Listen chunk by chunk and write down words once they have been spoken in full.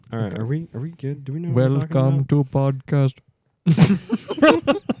All right, are we good? Do we know what we're Welcome to podcast.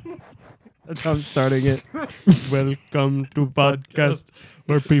 That's how I'm starting it. Welcome to podcast.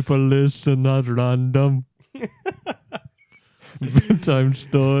 where people listen at random. Bedtime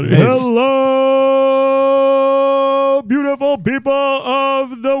stories. Hello, beautiful people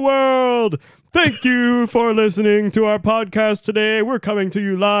of the world. Thank you for listening to our podcast today. We're coming to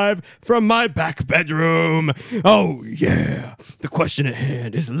you live from my back bedroom. Oh, yeah. The question at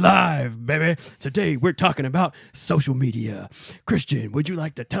hand is live, baby. Today, we're talking about social media. Christian, would you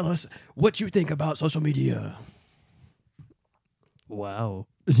like to tell us what you think about social media? Wow.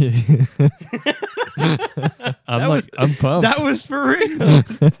 I'm pumped. That was for real.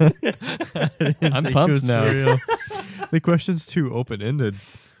 I'm pumped now. The question's too open-ended.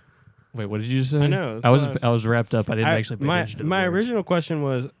 Wait, what did you say? I know. I was wrapped up. I didn't actually pay attention to the My words. original question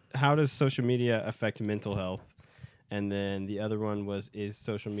was, how does social media affect mental health? And then the other one was, is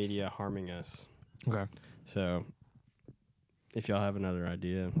social media harming us? Okay. So, if y'all have another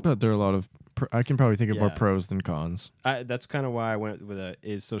idea. But there are a lot of... I can probably think of more Yeah. pros than cons. That's kind of why I went with a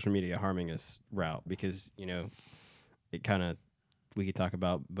is social media harming us route, because, you know, it kind of, we could talk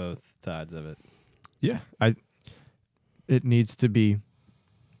about both sides of it. Yeah. It needs to be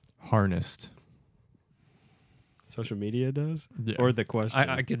harnessed. Social media does? Yeah. Or the question?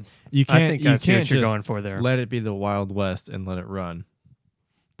 I could. You I can't, think you I see can't what you're just going for there. let it be the Wild West and let it run.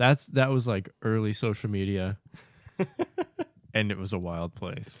 That was like early social media, and it was a wild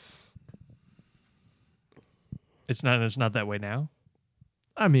place. It's not that way now.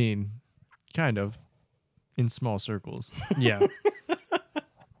 I mean, kind of, in small circles. Yeah.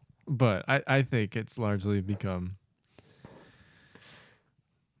 But I think it's largely become...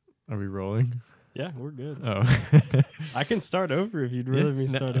 Are we rolling? Yeah, we're good. Oh. I can start over if you'd rather me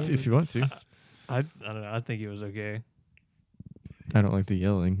start over. if you want to. I don't know. I think it was okay. I don't like the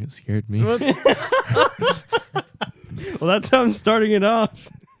yelling. It scared me. Well, that's how I'm starting it off.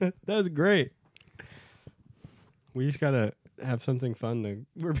 That was great. We just gotta have something fun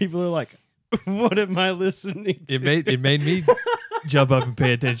where people are like, "What am I listening to?" It made me jump up and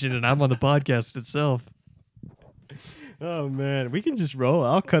pay attention, and I'm on the podcast itself. Oh man, we can just roll.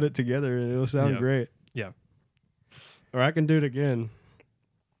 I'll cut it together and it'll sound Yeah. great. Yeah. Or I can do it again.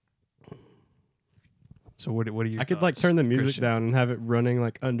 So what are you? I could like turn the music Christian? down and have it running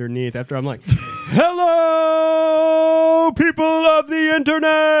like underneath after I'm like, "Hello, people of the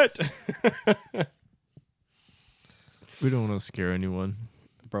internet." We don't want to scare anyone.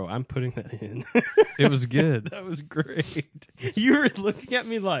 Bro, I'm putting that in. It was good. That was great. You were looking at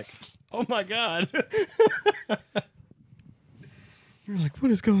me like, "Oh my God." You're like,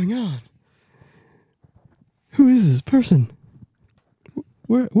 "What is going on? Who is this person?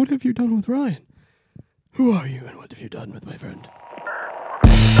 What have you done with Ryan? Who are you and what have you done with my friend?"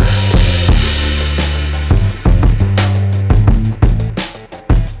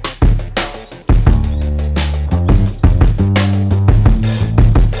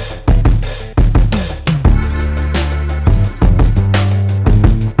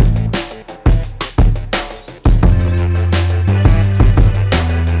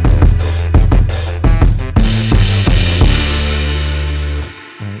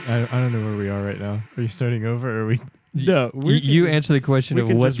 I don't know where we are right now. Are you starting over or are we... No, You answer the question of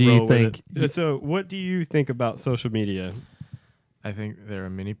what do you think? So, what do you think about social media? I think there are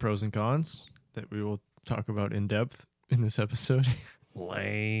many pros and cons that we will talk about in depth in this episode.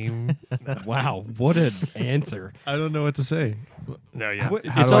 Lame. Wow, what an answer! I don't know what to say. No, yeah. How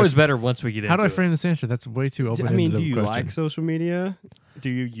It's do I always better once we get How into do I it. frame this answer? That's way too open. I mean, do you like social media? Do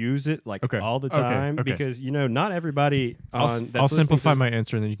you use it like Okay. all the Okay. time? Okay. Because not everybody. I'll simplify my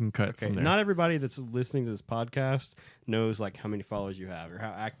answer and then you can cut from there. Not everybody that's listening to this podcast knows like how many followers you have or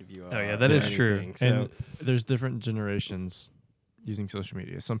how active you are. Oh, yeah, that or is true. anything. So And there's different generations using social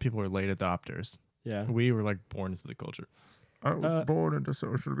media. Some people are late adopters. yeah, We were like born into the culture. I was born into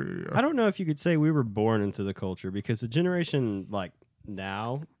social media. I don't know if you could say we were born into the culture because the generation like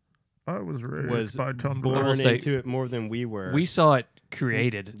now I was raised was by Tumblr. born will say- into it more than we were. We saw it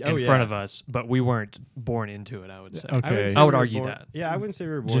created Oh, in front yeah. of us, but we weren't born into it, I would say. Okay. wouldn't say I would we were argue born- that. Yeah, I wouldn't say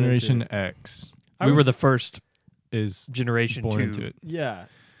we were born Generation into it. X We were the first is generation born to into it. Yeah,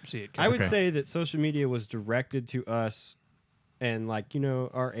 see it. I would Okay. say that social media was directed to us and like,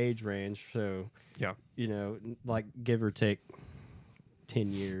 our age range. So, Yeah. Like give or take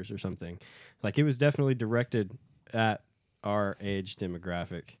 10 years or something. Like it was definitely directed at our age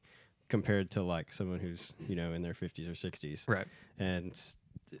demographic compared to like someone who's, in their 50s or 60s. Right. And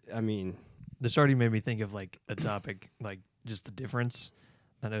I mean, This already made me think of like a topic, like just the difference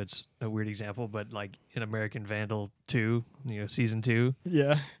I know it's a weird example, but like in American Vandal 2, season 2,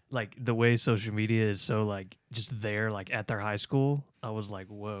 Yeah. like the way social media is so like just there, like at their high school, I was like,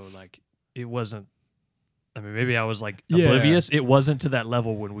 whoa, like it wasn't. I mean, maybe I was like Yeah. oblivious. It wasn't to that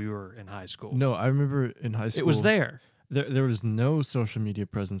level when we were in high school. No, I remember in high school It was there, There was no social media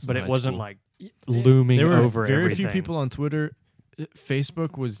presence, but in it high wasn't school. like looming There were over very everything. few people on Twitter.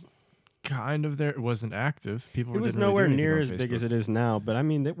 Facebook was kind of there. It wasn't active. People. It was didn't really nowhere do anything near on as big as Facebook. it is now, but I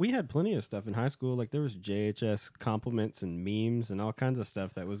mean, we had plenty of stuff in high school. Like there was JHS compliments and memes and all kinds of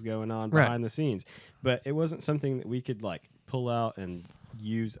stuff that was going on Right. behind the scenes, but it wasn't something that we could like pull out and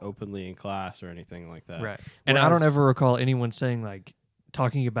use openly in class or anything like that. Right. And I Whereas- don't ever recall anyone saying like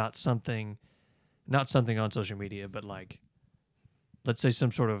talking about something, not something on social media, but like, let's say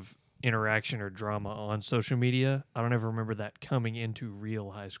some sort of interaction or drama on social media. I don't ever remember that coming into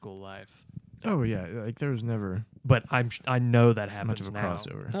real high school life. Oh yeah, like there was never But I know that much happens of a now.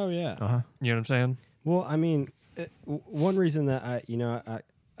 crossover. Oh yeah. Uh-huh. You know what I'm saying? Well, I mean, one reason that I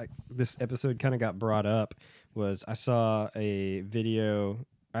this episode kind of got brought up was I saw a video.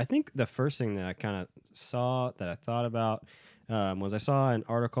 I think the first thing that I kind of saw that I thought about was I saw an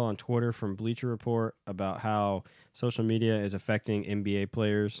article on Twitter from Bleacher Report about how social media is affecting NBA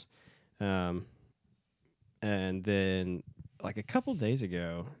players. And then like a couple days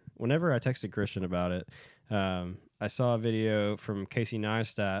ago, whenever I texted Christian about it, I saw a video from Casey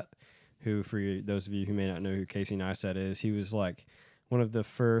Neistat, who, for those of you who may not know who Casey Neistat is, he was like one of the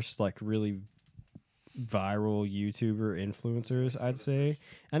first like really viral YouTuber influencers, I'd say.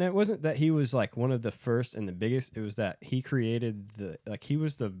 And it wasn't that he was like one of the first and the biggest, it was that he created he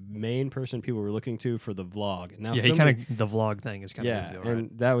was the main person people were looking to for the vlog. Now Yeah, he kind of, the vlog thing is kind of yeah, his deal, right?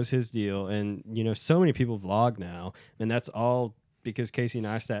 and that was his deal. And so many people vlog now, and that's all because Casey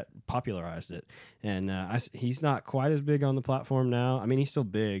Neistat popularized it. And he's not quite as big on the platform now. I mean, he's still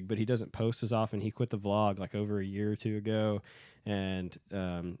big, but he doesn't post as often. He quit the vlog like over a year or two ago, and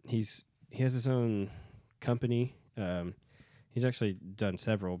he has his own company. He's actually done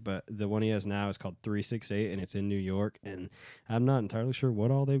several, but the one he has now is called 368, and it's in New York. And I'm not entirely sure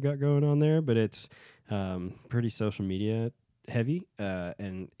what all they've got going on there, but it's pretty social media heavy.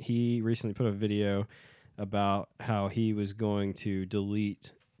 And he recently put a video about how he was going to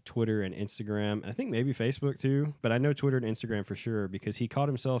delete Twitter and Instagram, and I think maybe Facebook too, but I know Twitter and Instagram for sure because he caught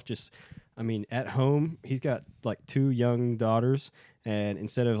himself just, I mean, at home, he's got like 2 young daughters, and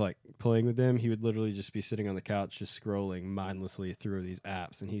instead of like playing with them, he would literally just be sitting on the couch just scrolling mindlessly through these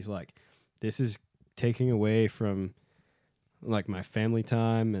apps, and he's like, this is taking away from like my family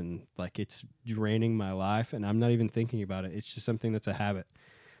time, and like it's draining my life, and I'm not even thinking about it. It's just something that's a habit.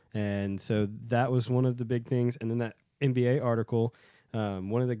 And so that was one of the big things. And then that NBA article,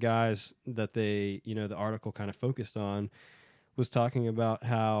 one of the guys that the article kind of focused on was talking about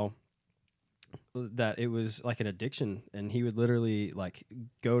how that it was like an addiction, and he would literally like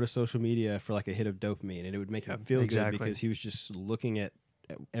go to social media for like a hit of dopamine, and it would make him feel exactly. good because he was just looking at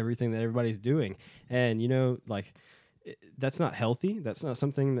everything that everybody's doing. And like that's not healthy. That's not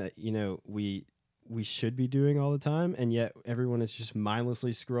something that we should be doing all the time, and yet everyone is just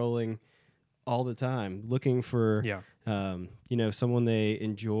mindlessly scrolling all the time looking for someone they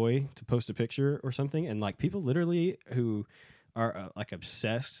enjoy to post a picture or something. And like people literally who are like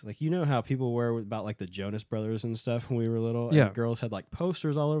obsessed, like how people were about like the Jonas Brothers and stuff when we were little, Yeah. and girls had like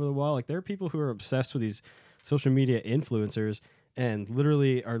posters all over the wall. Like there are people who are obsessed with these social media influencers and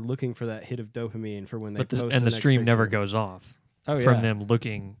literally are looking for that hit of dopamine for when they post And the next stream never picture. goes off Oh, from yeah. them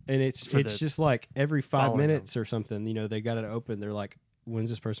looking. And it's for the just like every 5 following minutes or something, they got it open. They're like,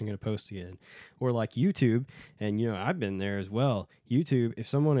 when's this person going to post again? Or like YouTube. And, I've been there as well. YouTube, if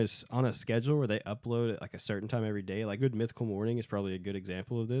someone is on a schedule where they upload at like a certain time every day, like Good Mythical Morning is probably a good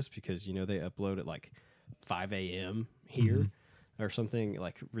example of this because, they upload at like 5 a.m. here or something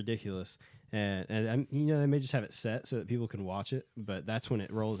like ridiculous. And they may just have it set so that people can watch it, but that's when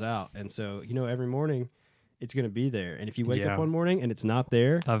it rolls out. And so, every morning it's going to be there. And if you wake up one morning and it's not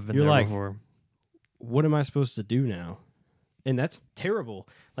there, I've been you're there like, before. what am I supposed to do now? And that's terrible.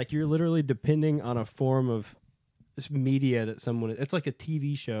 Like you're literally depending on a form of media that it's like a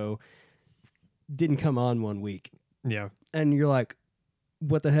TV show didn't come on one week. Yeah. And you're like,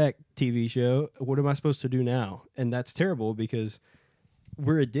 what the heck, TV show? What am I supposed to do now? And that's terrible because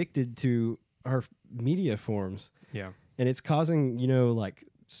we're addicted to our media forms. Yeah. And it's causing, like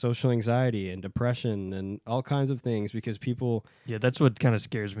social anxiety and depression and all kinds of things because people. Yeah, that's what kind of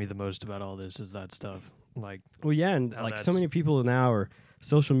scares me the most about all this is that stuff. Like, Well, yeah, and how like so that's- many people now are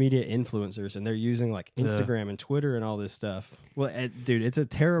social media influencers, and they're using like Instagram and Twitter and all this stuff. Well, dude, it's a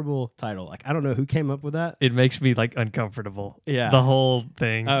terrible title. Like, I don't know who came up with that. It makes me like uncomfortable. Yeah. The whole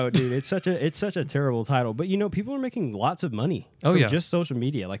thing. Oh, dude, it's such a terrible title. But people are making lots of money Oh, from yeah. just social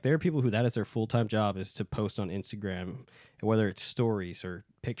media. Like, there are people who that is their full-time job, is to post on Instagram, whether it's stories or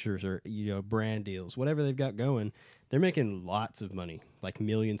pictures or brand deals, whatever they've got going. They're making lots of money, like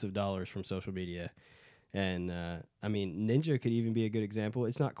millions of dollars from social media. And I mean, Ninja could even be a good example.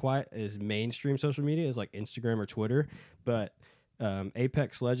 It's not quite as mainstream social media as like Instagram or Twitter, but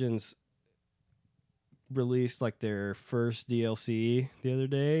Apex Legends released like their first DLC the other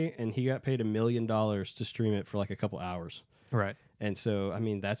day, and he got paid $1 million to stream it for like a couple hours. Right. And so, I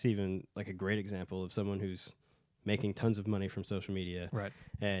mean, that's even like a great example of someone who's making tons of money from social media. Right.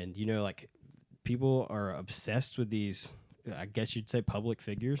 And like people are obsessed with these, I guess you'd say, public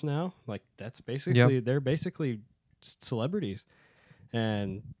figures now. Like, that's basically, they're basically celebrities.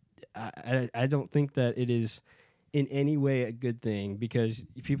 And I don't think that it is in any way a good thing, because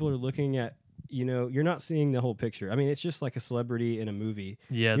people are looking at, you're not seeing the whole picture. I mean, it's just like a celebrity in a movie.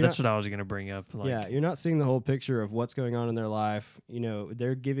 Yeah, that's what I was going to bring up. Like, Yeah, you're not seeing the whole picture of what's going on in their life.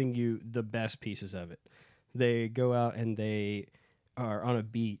 They're giving you the best pieces of it. They go out and they are on a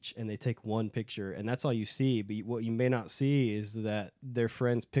beach and they take one picture, and that's all you see. But what you may not see is that their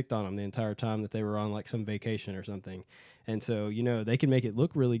friends picked on them the entire time that they were on like some vacation or something. And so, they can make it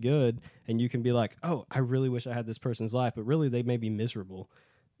look really good, and you can be like, oh, I really wish I had this person's life, but really they may be miserable.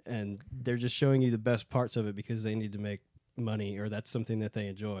 And they're just showing you the best parts of it because they need to make money, or that's something that they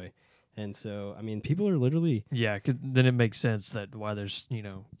enjoy. And so, I mean, people are literally... Yeah, 'cause then it makes sense that why there's,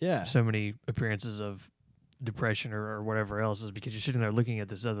 Yeah. so many appearances of depression or whatever else, is because you're sitting there looking at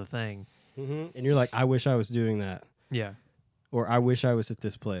this other thing. Mm-hmm. And you're like, I wish I was doing that. Yeah. Or I wish I was at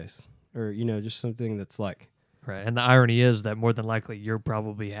this place. Or, just something that's like... Right. And the irony is that more than likely you're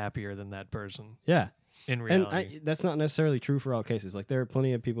probably happier than that person. Yeah. In reality. And that's not necessarily true for all cases. Like, there are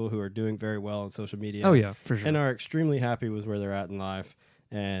plenty of people who are doing very well on social media. Oh, yeah, for sure. And are extremely happy with where they're at in life.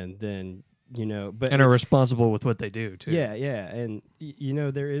 And then, but... And are responsible with what they do, too. Yeah, yeah. And,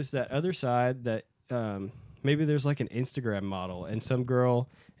 there is that other side that... maybe there's like an Instagram model, and some girl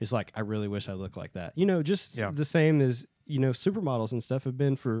is like, I really wish I looked like that. The same as, supermodels and stuff have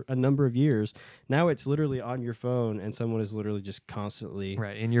been for a number of years. Now it's literally on your phone, and someone is literally just constantly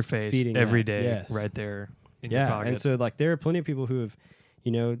in your face feeding every that. day, Yes. right there in your pocket. And so like there are plenty of people who have,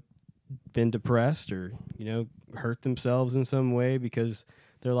 been depressed or, hurt themselves in some way because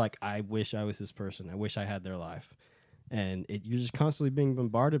they're like, I wish I was this person. I wish I had their life. And you're just constantly being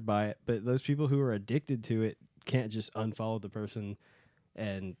bombarded by it. But those people who are addicted to it can't just unfollow the person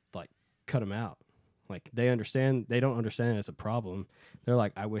and like cut them out. Like they don't understand it's a problem. They're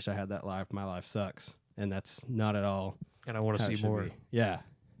like, I wish I had that life. My life sucks. And that's not at all. And I want to see more. Be. Yeah.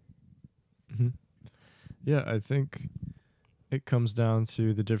 Mm-hmm. Yeah, I think it comes down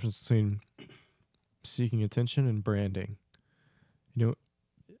to the difference between seeking attention and branding.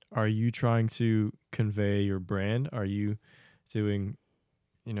 Are you trying to convey your brand? Are you doing,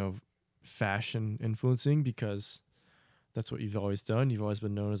 fashion influencing because that's what you've always done? You've always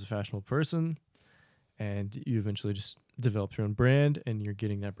been known as a fashionable person, and you eventually just develop your own brand and you're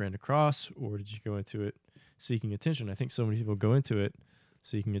getting that brand across? Or did you go into it seeking attention? I think so many people go into it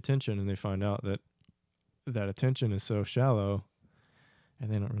seeking attention, and they find out that that attention is so shallow and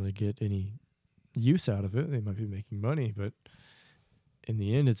they don't really get any use out of it. They might be making money, but in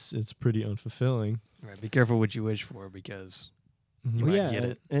the end, it's pretty unfulfilling. Right. Be careful what you wish for, because you might get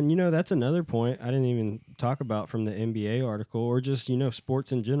it. And that's another point I didn't even talk about from the NBA article, or just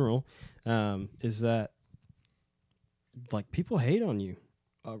sports in general, is that like people hate on you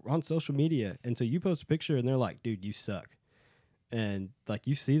on social media, and so you post a picture and they're like, "Dude, you suck," and like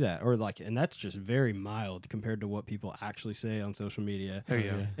you see that, or like, and that's just very mild compared to what people actually say on social media. Oh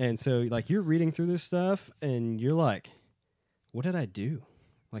yeah. And so like you're reading through this stuff and you're like, what did I do?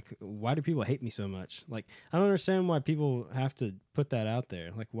 Like, why do people hate me so much? Like, I don't understand why people have to put that out there.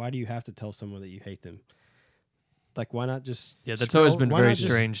 Like, why do you have to tell someone that you hate them? Like, why not just... Yeah, that's always been very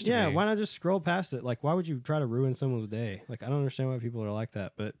strange to me. Yeah, why not just scroll past it? Like, why would you try to ruin someone's day? Like, I don't understand why people are like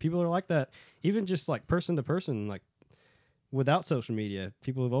that. But people are like that, even just, like, person to person, like, without social media.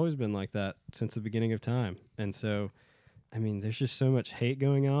 People have always been like that since the beginning of time. And so... I mean, there's just so much hate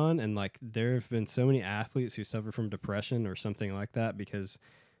going on, and like there have been so many athletes who suffer from depression or something like that because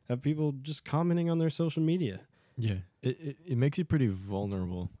of people just commenting on their social media. Yeah, it makes you pretty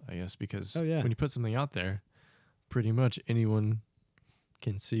vulnerable, I guess, because when you put something out there, pretty much anyone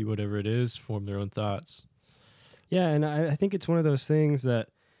can see whatever it is, form their own thoughts. Yeah, and I think it's one of those things that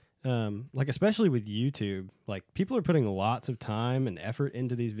like especially with YouTube, like people are putting lots of time and effort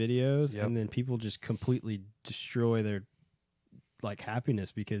into these videos, Yep. and then people just completely destroy their like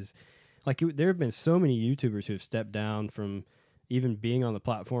happiness because like there have been so many YouTubers who have stepped down from even being on the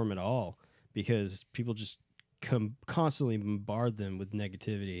platform at all because people just constantly bombard them with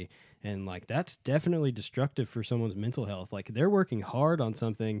negativity, and like that's definitely destructive for someone's mental health. Like they're working hard on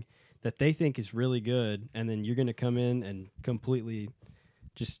something that they think is really good, and then you're going to come in and completely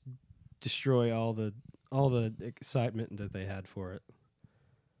just destroy all the excitement that they had for it.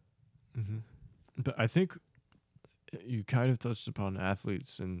 Mm-hmm. But I think you kind of touched upon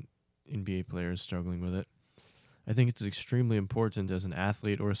athletes and NBA players struggling with it. I think it's extremely important as an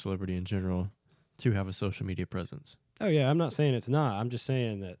athlete or a celebrity in general to have a social media presence. Oh yeah, I'm not saying it's not. I'm just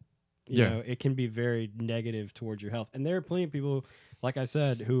saying that you Yeah. know it can be very negative towards your health, and there are plenty of people, like I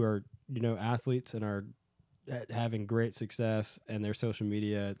said, who are athletes and are having great success, and their social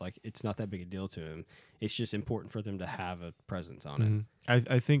media like it's not that big a deal to them. It's just important for them to have a presence on it.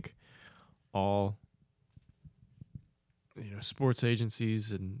 I think all sports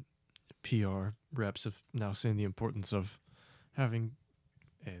agencies and PR reps have now seen the importance of having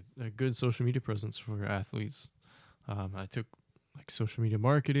a good social media presence for athletes. I took like social media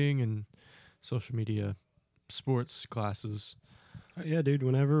marketing and social media sports classes. Oh, yeah, dude.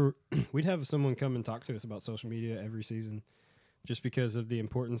 Whenever we'd have someone come and talk to us about social media every season, just because of the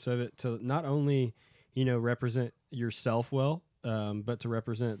importance of it to not only represent yourself well, but to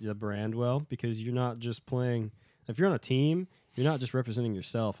represent the brand well. Because you're not just playing. If you're on a team, you're not just representing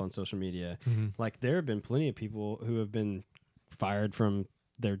yourself on social media. Mm-hmm. Like there have been plenty of people who have been fired from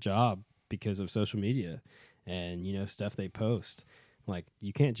their job because of social media and stuff they post. Like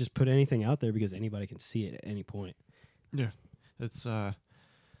you can't just put anything out there because anybody can see it at any point. Yeah, it's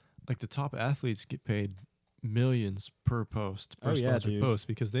like the top athletes get paid millions per post, per sponsored dude. post,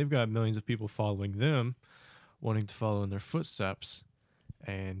 because they've got millions of people following them, wanting to follow in their footsteps.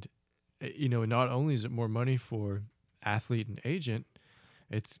 And not only is it more money for athlete and agent,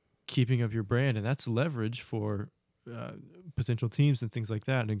 it's keeping up your brand, and that's leverage for potential teams and things like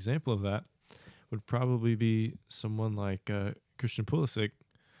that. An example of that would probably be someone like Christian Pulisic,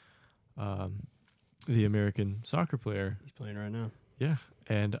 the American soccer player. He's playing right now. Yeah,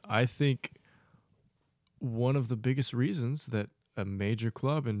 and I think one of the biggest reasons that a major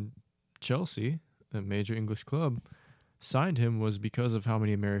club in Chelsea, a major English club, signed him was because of how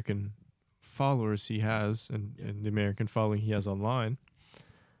many American followers he has and the American following he has online.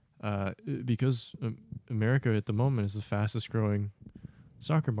 Because America at the moment is the fastest growing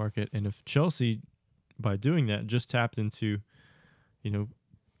soccer market, and if Chelsea, by doing that, just tapped into,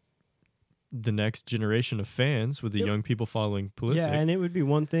 the next generation of fans with the young people following Pulisic. Yeah, and it would be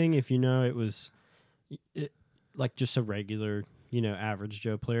one thing if it was like just a regular, average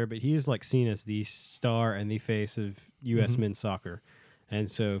Joe player, but he is like seen as the star and the face of U.S. men's soccer, and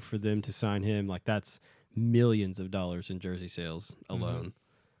so for them to sign him, like that's millions of dollars in jersey sales alone.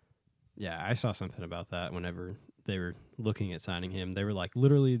 Yeah, I saw something about that whenever they were looking at signing him. They were like,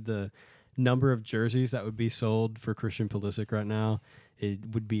 literally the number of jerseys that would be sold for Christian Pulisic right now,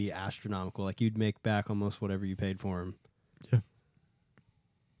 it would be astronomical. Like you'd make back almost whatever you paid for him. Yeah.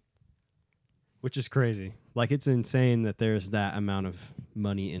 Which is crazy. Like it's insane that there's that amount of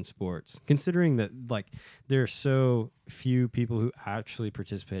money in sports, considering that like there are so few people who actually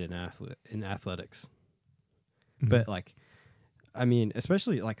participate in athletics. But like, I mean,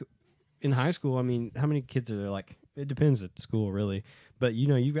 especially like in high school, I mean, how many kids are there? Like, it depends at school, really. But,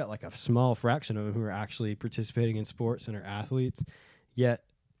 you've got like a small fraction of them who are actually participating in sports and are athletes. Yet,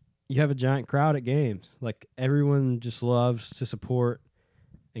 you have a giant crowd at games. Like, everyone just loves to support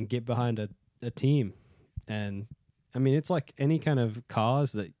and get behind a team. And, I mean, it's like any kind of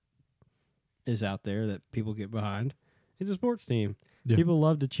cause that is out there that people get behind. It's a sports team. Yeah. People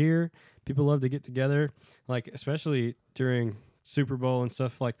love to cheer. People love to get together. Like, especially during Super Bowl and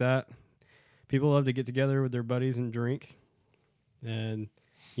stuff like that. People love to get together with their buddies and drink. And,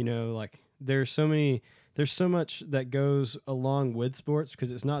 like there's so much that goes along with sports,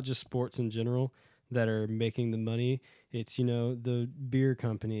 because it's not just sports in general that are making the money. It's, the beer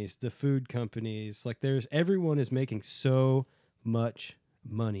companies, the food companies, like everyone is making so much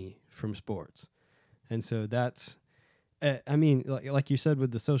money from sports. And so that's, I mean, like you said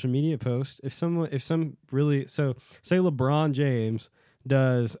with the social media post, say LeBron James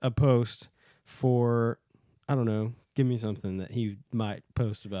does a post for, I don't know, give me something that he might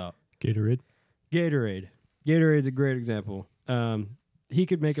post about. Gatorade. Gatorade's a great example. He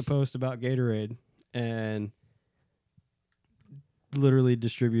could make a post about Gatorade and literally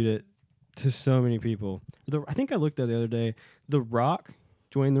distribute it to so many people. I think I looked at the other day, The Rock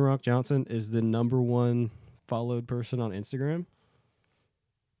Dwayne The Rock Johnson is the number one followed person on Instagram.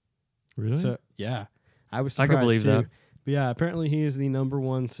 Really? So yeah, I was I surprised can believe too. that. But yeah, apparently he is the number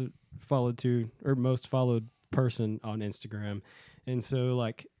one most followed person on Instagram, and so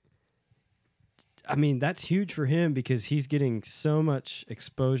like, I mean that's huge for him because he's getting so much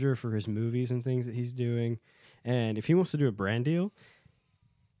exposure for his movies and things that he's doing, and if he wants to do a brand deal,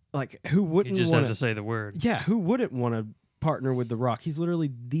 like who He wouldn't? just wanna, has to say the word. Yeah, who wouldn't want to partner with The Rock? He's literally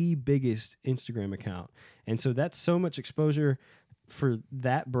the biggest Instagram account, and so that's so much exposure for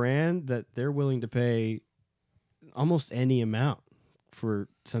that brand that they're willing to pay almost any amount for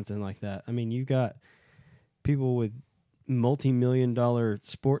something like that. I mean, you've got people with multi-million-dollar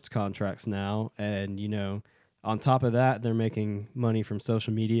sports contracts now, and on top of that, they're making money from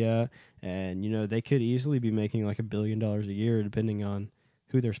social media, and they could easily be making like $1 billion a year, depending on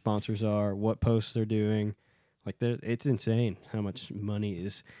who their sponsors are, what posts they're doing. Like, it's insane how much money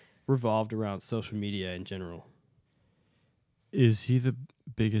is revolved around social media in general. Is he the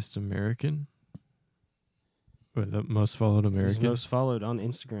biggest American? Or the most followed He's American? most followed on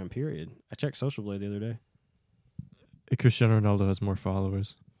Instagram, period. I checked Social Blade the other day. Cristiano Ronaldo has more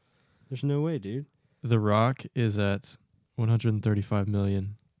followers. There's no way, dude. The Rock is at 135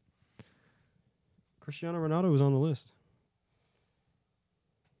 million. Cristiano Ronaldo was on the list.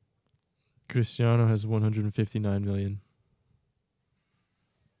 Cristiano has 159 million.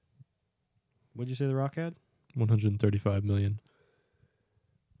 What'd you say The Rock had? 135 million.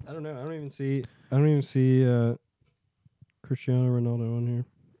 I don't know. I don't even see Cristiano Ronaldo on here.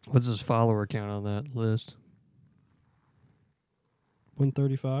 What's his follower count on that list?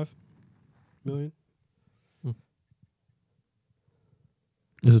 135 million.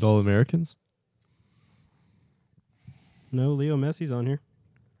 Is it all Americans? No, Leo Messi's on here.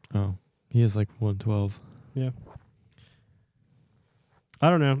 Oh, he has like 112. Yeah. I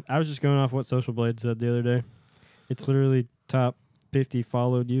don't know. I was just going off what Social Blade said the other day. It's literally top 50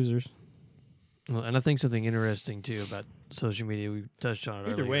 followed users. Well, and I think something interesting too about social media, we touched on it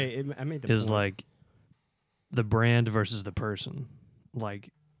Either earlier, way, I made the is point. like the brand versus the person. Like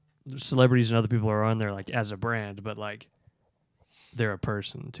celebrities and other people are on there like as a brand, but like they're a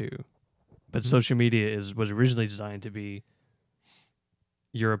person too. But social media was originally designed to be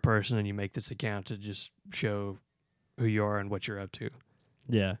you're a person and you make this account to just show who you are and what you're up to.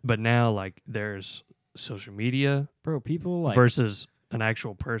 Yeah. But now like there's social media Bro, people like versus an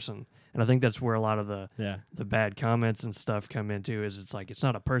actual person. And I think that's where a lot of the Yeah. bad comments and stuff come into is it's like it's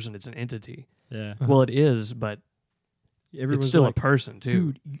not a person, it's an entity. Yeah. Well, it is, but Everyone's it's still like, a person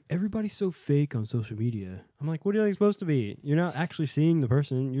too. dude, everybody's so fake on social media. I'm like, what are they supposed to be? You're not actually seeing the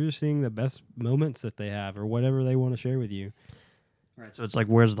person. You're just seeing the best moments that they have or whatever they want to share with you. Right. So it's like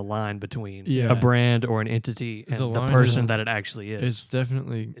where's the line between Yeah. a brand or an entity and The the line person is- that it actually is? It's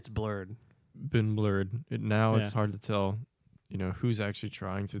definitely It's blurred. been blurred. Now it's Yeah. hard to tell, who's actually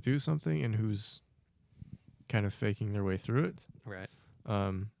trying to do something and who's kind of faking their way through it. Right.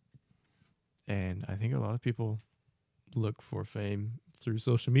 And I think a lot of people look for fame through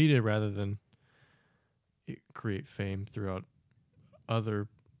social media rather than create fame throughout other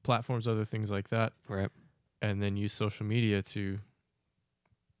platforms, other things like that, Right. and then use social media to,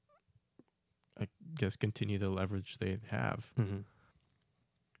 I guess, continue the leverage they have. Mm-hmm.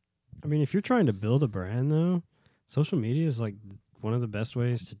 I mean, if you're trying to build a brand, though, social media is like one of the best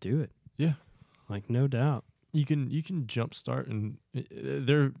ways to do it. Yeah. Like, no doubt. You can jumpstart, and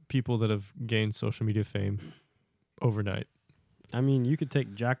there are people that have gained social media fame overnight. I mean, you could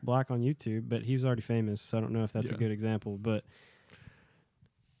take Jack Black on YouTube, but he was already famous, so I don't know if that's a Yeah. good example. But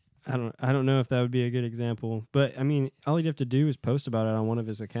I don't know if that would be a good example. But I mean, all he'd have to do is post about it on one of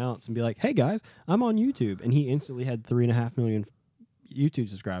his accounts and be like, "Hey guys, I'm on YouTube," and he instantly had 3.5 million YouTube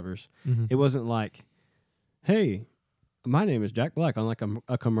subscribers. Mm-hmm. It wasn't like, "Hey, my name is Jack Black," on like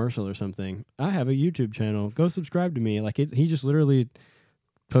a commercial or something. I have a YouTube channel. Go subscribe to me. Like he just literally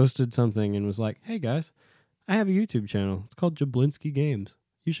posted something and was like, "Hey guys, I have a YouTube channel. It's called Jablinski Games.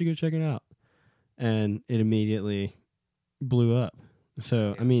 You should go check it out." And it immediately blew up.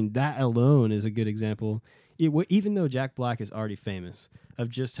 So, I mean, that alone is a good example. Even though Jack Black is already famous, of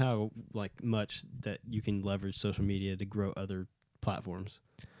just how like much that you can leverage social media to grow other platforms.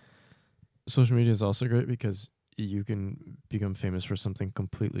 Social media is also great because you can become famous for something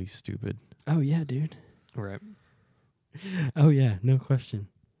completely stupid. Oh yeah, dude. Right. Oh yeah, no question.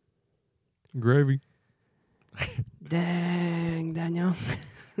 Gravy. Dang, Daniel.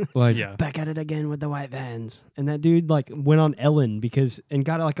 Like, Yeah. Back at it again with the white vans. And that dude like went on Ellen and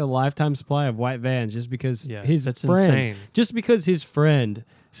got like a lifetime supply of white vans just because Yeah. his That's friend insane. just because his friend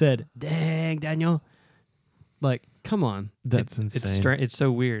said, "Dang, Daniel." Like Come on. That's insane. It's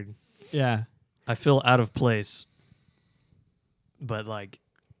so weird. Yeah. I feel out of place, but like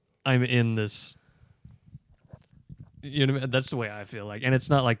I'm in this. You know, that's the way I feel like, and it's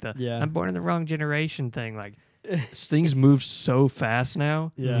not like I'm born in the wrong generation thing. Like things move so fast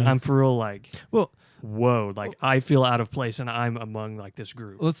now. Yeah. I'm for real like, Well, whoa, like I feel out of place, and I'm among like this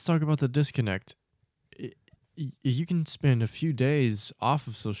group. let's talk about the disconnect. You can spend a few days off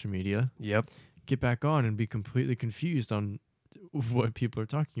of social media, Yep. get back on, and be completely confused on what people are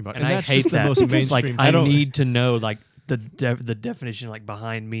talking about. And I that's hate just the that. most It's like mainstream. I need to know like the definition like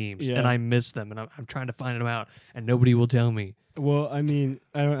behind memes, Yeah. and I miss them, and I'm trying to find them out, and nobody will tell me. Well, I mean,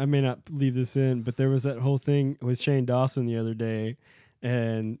 I may not leave this in, but there was that whole thing with Shane Dawson the other day,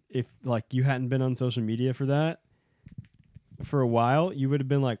 and if like you hadn't been on social media for that for a while, you would have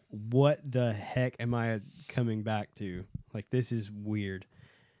been like, "What the heck am I coming back to? Like, this is weird."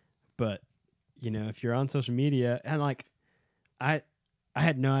 But you know, if you're on social media, and like, I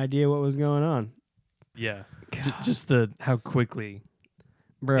had no idea what was going on, Yeah, God. just how quickly.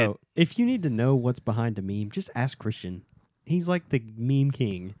 bro. If you need to know what's behind a meme, just ask Christian. He's like the meme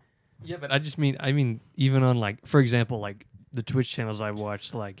king. Yeah, but I mean, even on like, for example, like the Twitch channels I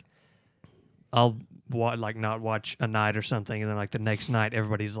watched, like I'll not watch a night or something, and then like the next night,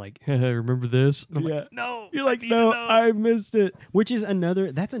 everybody's like, "Remember this?" And I'm Yeah. like, "No, You're like, no, I missed it. Which is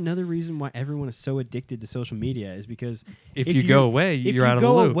that's another reason why everyone is so addicted to social media is because if you go away, if you're you out of the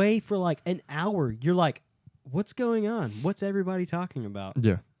go loop." away for like an hour, you're like, what's going on? What's everybody talking about?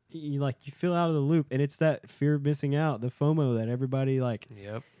 Yeah. You feel out of the loop, and it's that fear of missing out, the FOMO that everybody like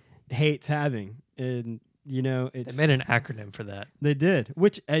Yep. hates having, and you know They it's made an acronym for that, they did,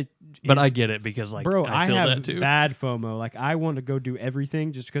 which but I get it because like, bro, I feel have that too. bad FOMO. Like I want to go do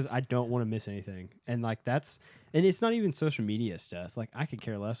everything just because I don't want to miss anything, and like and it's not even social media stuff. Like I could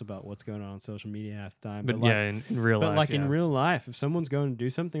care less about what's going on social media half the time. But like, yeah, in real life, but like yeah. in real life, if someone's going to do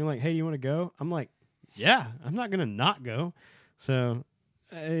something like, "Hey, do you want to go?" I'm like, "Yeah, I'm not gonna not go." So,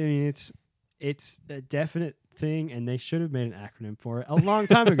 I mean, it's a definite thing, and they should have made an acronym for it a long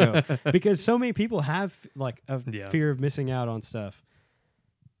time ago because so many people have like a fear of missing out on stuff.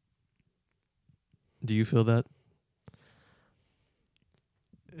 Do you feel that?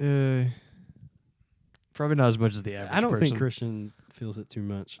 Probably not as much as the average I don't person. think Christian feels it too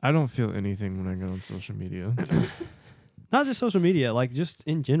much. I don't feel anything when I go on social media. Not just social media, like just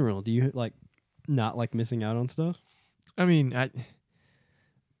in general. Do you like not like missing out on stuff? I mean,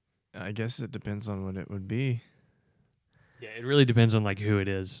 I guess it depends on what it would be. Yeah, it really depends on like who it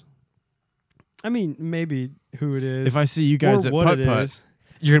is. I mean, maybe who it is. If I see you guys or at what Putt it Putt, is.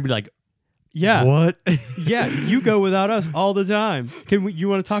 You're gonna be like, Yeah. what? Yeah, you go without us all the time. You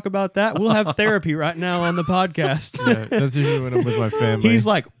want to talk about that? We'll have therapy right now on the podcast. yeah, that's usually when I'm with my family. He's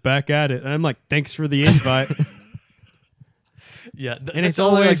like, back at it. And I'm like, thanks for the invite. Yeah, And it's it's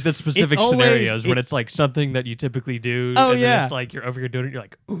only like always- the specific it's always- scenarios when it's- it's like something that you typically do. Oh, and then yeah. it's like you're over here doing it. You're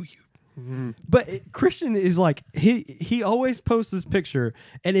like, ooh, you. But Christian is like, he always posts this picture,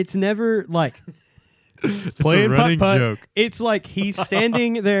 and it's never like playing a running putt-putt. joke. It's like he's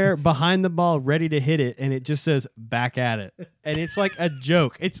standing there behind the ball ready to hit it, and it just says back at it. And it's like a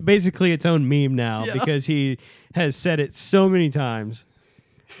joke. It's basically its own meme now because he has said it so many times.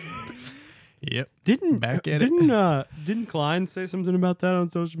 Yep. Didn't Klein say something about that on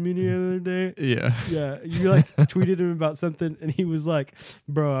social media the other day? Yeah. Yeah, you like tweeted him about something, and he was like,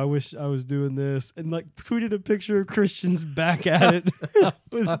 "Bro, I wish I was doing this," and like tweeted a picture of Christian's back at it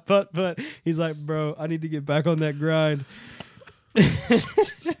with putt. He's like, "Bro, I need to get back on that grind."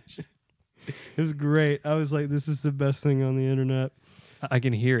 It was great. I was like, "This is the best thing on the internet." I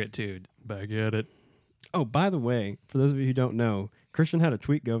can hear it too. Back at it. Oh, by the way, for those of you who don't know, Christian had a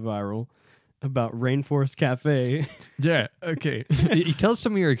tweet go viral about Rainforest Cafe. Yeah. Okay. You tell us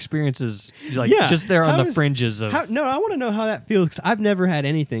some of your experiences, like Yeah, just there on how the fringes of. No, I want to know how that feels because I've never had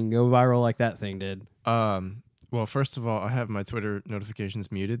anything go viral like that thing did. Well, first of all, I have my Twitter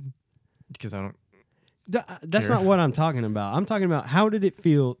notifications muted because I don't. That's care. not what I'm talking about. I'm talking about how did it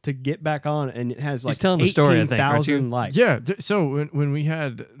feel to get back on and it has like He's telling the story, I think, aren't you? 18,000 likes. Yeah. So when we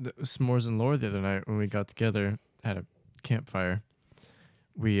had the s'mores and lore the other night, when we got together at a campfire,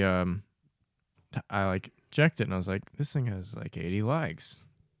 we I like checked it and I was like, this thing has like 80 likes.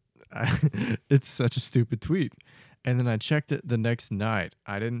 It's such a stupid tweet. And then I checked it the next night.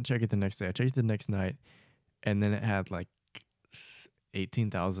 I didn't check it the next day. I checked it the next night, and then it had like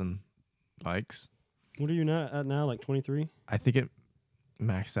 18,000 likes. What are you not at now? Like 23? I think it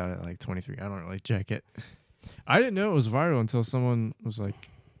maxed out at like 23. I don't really check it. I didn't know it was viral until someone was like,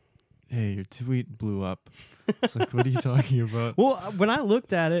 hey, your tweet blew up. It's like, what are you talking about? Well, when I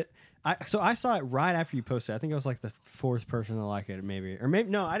looked at it, I saw it right after you posted. I think I was like the fourth person to like it, maybe. Or maybe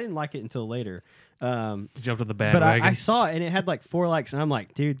no, I didn't like it until later. Jumped on the But bandwagon. I saw it and it had like 4 likes, and I'm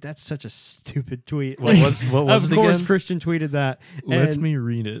like, dude, that's such a stupid tweet. What was Of it course, again? Christian tweeted that. Let and- me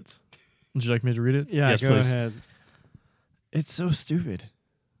read it. Would you like me to read it? Yeah, Yes, go please. ahead. It's so stupid.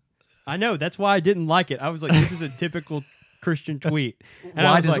 I know. That's why I didn't like it. I was like, this is a typical Christian tweet. And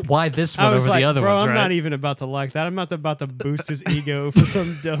I was like, why this I one was over like, the other bro, ones, I'm right? not even about to like that. I'm not about to boost his ego for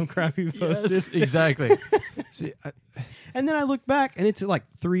some dumb crap he posted. Yes, exactly. See, And then I looked back and it's at like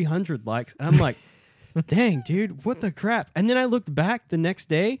 300 likes. And I'm like, dang, dude, what the crap? And then I looked back the next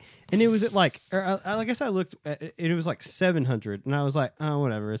day and it was at like, I guess I looked at it, it was like 700. And I was like, oh,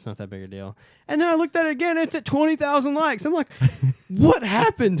 whatever. It's not that big a deal. And then I looked at it again and it's at 20,000 likes. I'm like, what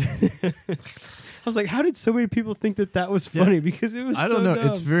happened? I was like, how did so many people think that that was funny? Because it was I so don't know. dumb.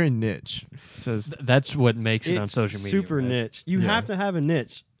 It's very niche. It says That's what makes it on It's social media. super right? niche. You Yeah. have to have a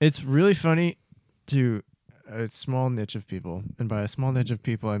niche. it's really funny to a small niche of people, and by a small niche of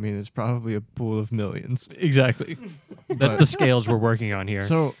people, I mean it's probably a pool of millions. Exactly. That's But- the scales we're working on here.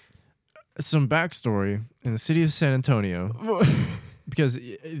 So, some backstory in the city of San Antonio, because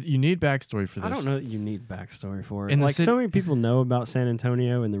you need backstory for this. I don't know that you need backstory for it. In the Like, cit- so many people know about San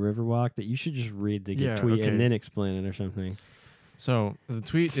Antonio and the Riverwalk that you should just read the Yeah, tweet okay. and then explain it or something. So the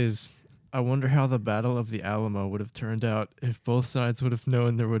tweet is, I wonder how the Battle of the Alamo would have turned out if both sides would have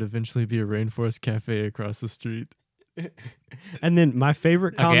known there would eventually be a rainforest cafe across the street. And then my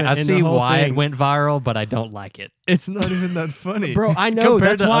favorite okay, comment I in the see whole why thing, it went viral, but I don't like it. It's not even that funny. bro. I know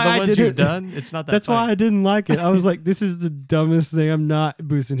Compared that's to why other I ones didn't. you've done, it's not that That's why funny. I didn't like it. I was like, this is the dumbest thing. I'm not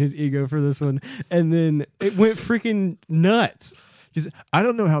boosting his ego for this one. And then it went freaking nuts. 'Cause I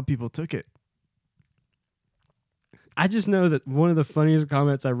don't know how people took it. I just know that one of the funniest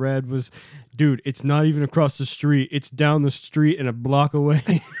comments I read was, dude, it's not even across the street. It's down the street and a block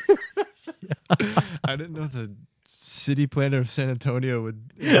away. I didn't know the city planner of San Antonio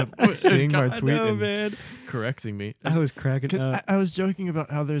would end up seeing my I tweet know, and man. correcting me. I was cracking Because up. I was joking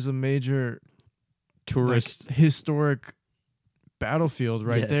about how there's a major Tourist. historic battlefield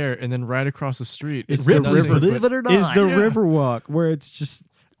right Yes. there, and then right across the street. It's it the doesn't- river. Believe it or not. Is the Yeah. Riverwalk, where it's just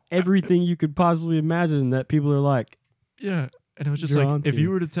everything you could possibly imagine that people are like, Yeah, and it was just Drawn like, if to.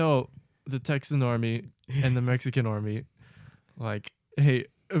 you were to tell the Texan army and the Mexican army, like, hey,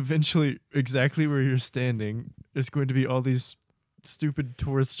 eventually, exactly where you're standing is going to be all these stupid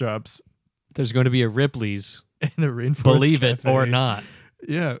tourist shops There's going to be a Ripley's. and a rainforest. Believe it or cafe. not.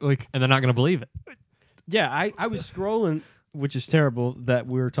 Yeah, like And they're not going to believe it. yeah, I was scrolling, which is terrible that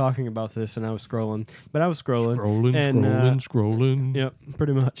we were talking about this and I was scrolling, but I was scrolling. Scrolling. Yep,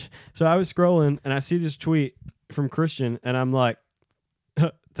 pretty much. So I was scrolling and I see this tweet from Christian and I'm like,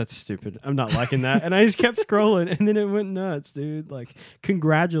 that's stupid. I'm not liking that. And I just kept scrolling and then it went nuts, dude. Like,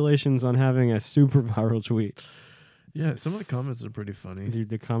 congratulations on having a super viral tweet. yeah, some of the comments are pretty funny. Dude,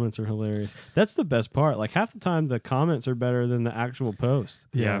 the comments are hilarious. That's the best part. Like, half the time the comments are better than the actual post.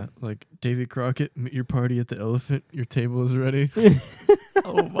 Yeah, like Davy Crockett, meet your party at the Elephant. Your table is ready.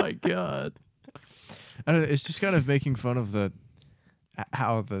 Oh my God. I don't know, it's just kind of making fun of the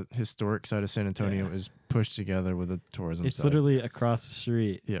how the historic side of San Antonio Yeah. is pushed together with the tourism It's side. literally across the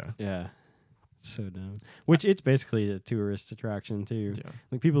street. Yeah. Yeah. It's so dumb. Which it's basically a tourist attraction too. Yeah.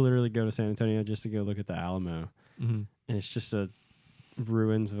 Like, people literally go to San Antonio just to go look at the Alamo. Mm-hmm. And it's just a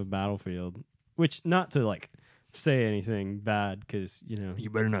ruins of a battlefield. Which, not to like say anything bad, because You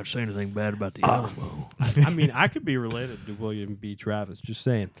better not say anything bad about the Ah. Alamo. I mean, I could be related to William B. Travis. Just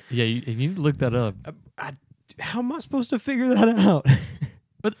saying. Yeah, you need to look that up. How am I supposed to figure that out?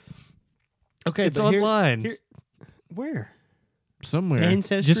 But okay, It's but online. here- where? Somewhere.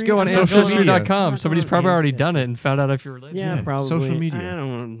 Ancestry. Just go on Social media. ancestry.com. I'm Somebody's on probably already Ancestry. done it and found out if you're related. Yeah, Yeah, probably. social media. I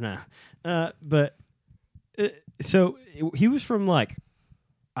don't know. But so he was from like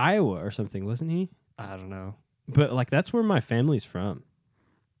Iowa or something, wasn't he? I don't know. But like, that's where my family's from.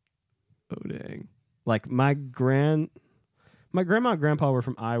 Oh, dang. Like, my grandma and grandpa were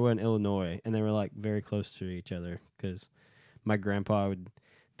from Iowa and Illinois, and they were like very close to each other because my grandpa would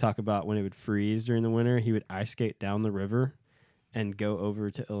talk about when it would freeze during the winter, he would ice skate down the river and go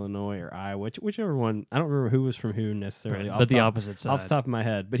over to Illinois or Iowa, whichever one. I don't remember who was from who necessarily. Right, off but the top- opposite side. off the top of my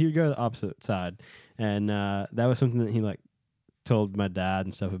head, but he would go to the opposite side, and that was something that he like told my dad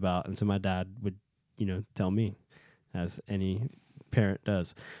and stuff about, and so my dad would tell me, as any parent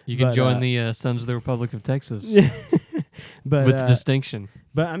does. You can but, join the Sons of the Republic of Texas but with distinction.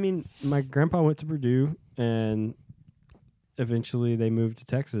 but I mean, my grandpa went to Purdue, and eventually they moved to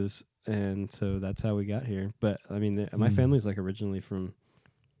Texas, and so that's how we got here. But I mean, my family's like originally from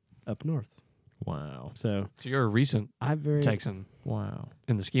up north. Wow. So So you're a recent I'm very. Texan Wow.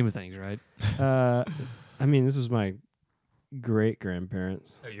 in the scheme of things, right? I mean, this was my great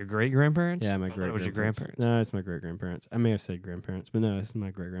grandparents. Oh, your great grandparents? Yeah, my I thought great. it was your grandparents. No, it's my great grandparents. I may have said grandparents, but no, it's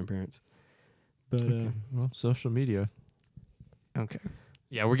my great grandparents. But Okay. Well, social media. Okay.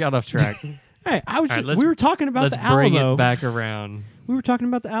 Yeah, we got off track. hey, I was. All right, just, we were talking about Let's the Alamo. bring it back around. We were talking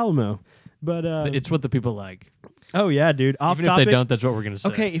about the Alamo, but It's what the people like. oh yeah, dude. Off Even topic. if they don't, that's what we're going to say.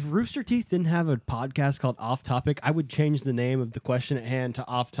 Okay, if Rooster Teeth didn't have a podcast called Off Topic, I would change the name of the question at hand to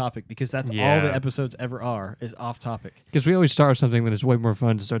Off Topic because that's all Yeah. the episodes ever are is Off Topic. Because we always start with something that is way more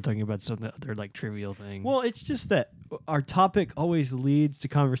fun to start talking about some other like trivial thing. Well, it's just that our topic always leads to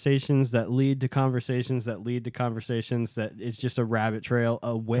conversations that lead to conversations that lead to conversations that it's just a rabbit trail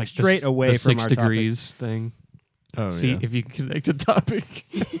away, like straight away the from 6 our degrees thing. Oh, See yeah. if you can connect a topic.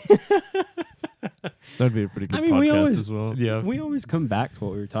 That'd be a pretty good I mean, we podcast always- as well. Yeah. topic. We always come back to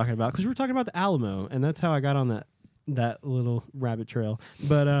what we were talking about because we were talking about the Alamo, and that's how I got on that little rabbit trail.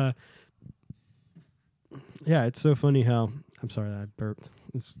 But yeah, it's so funny how I'm sorry that I burped.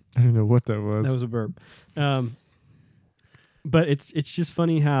 I don't know what that was. That was a burp. But it's just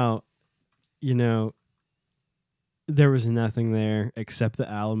funny how, you know, there was nothing there except the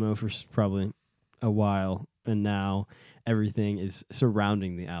Alamo for probably a while, and now everything is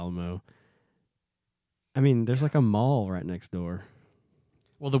surrounding the Alamo. I mean, there's like a mall right next door.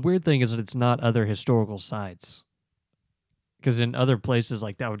 Well, the weird thing is that it's not other historical sites. Because in other places,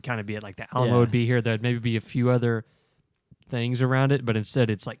 like that would kind of be it. Like the Alamo Yeah. would be here. There'd maybe be a few other things around it, but instead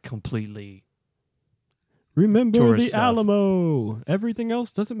it's like completely. Remember Tourist the stuff. Alamo. Everything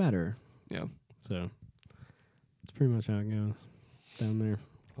else doesn't matter. Yeah. So it's pretty much how it goes down there.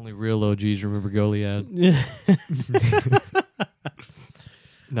 Only real OGs remember Goliad. Yeah.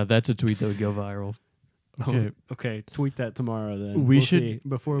 Now that's a tweet that would go viral. Okay. Okay. Tweet that tomorrow then. We We'll should- see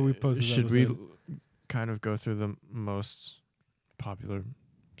before we post this Should we episode. kind of go through the most popular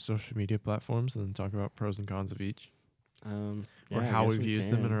social media platforms and then talk about pros and cons of each? Or Yeah, I how guess we've we used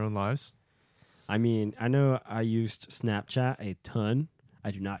them in can. our own lives? I mean, I know I used Snapchat a ton.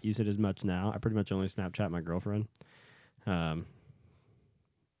 I do not use it as much now. I pretty much only Snapchat my girlfriend.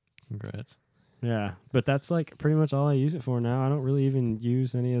 Congrats. Yeah, but that's like pretty much all I use it for now. I don't really even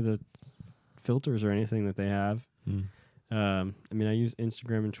use any of the filters or anything that they have. I mean, I use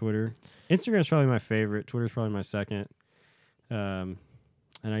Instagram and Twitter. Instagram's probably my favorite. Twitter's probably my second. And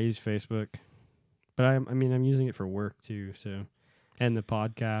I use Facebook. But I mean, I'm using it for work too, so, and the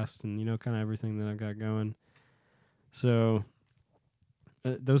podcast and, you know, kind of everything that I've got going. So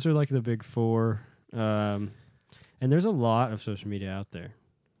those are like the big four. And there's a lot of social media out there.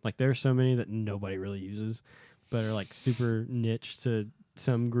 Like there's so many that nobody really uses, but are like super niche to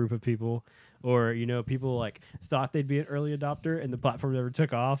some group of people. Or, you know, people like thought they'd be an early adopter and the platform never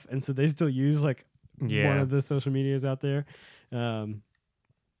took off. And so they still use like one of the social medias out there.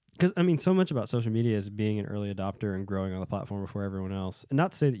 Because, I mean, so much about social media is being an early adopter and growing on the platform before everyone else. And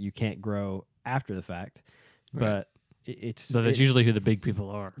not to say that you can't grow after the fact, but it's... So that's usually who the big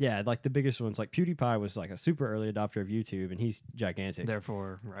people are. Yeah, like the biggest ones, like PewDiePie was like a super early adopter of YouTube, and he's gigantic.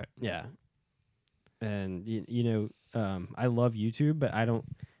 Therefore, right. Yeah. And, you know, I love YouTube, but I don't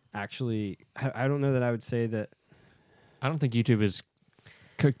actually... I don't know that I would say that... I don't think YouTube is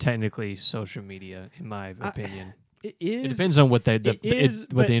technically social media, in my opinion. It is... It depends on what it is, what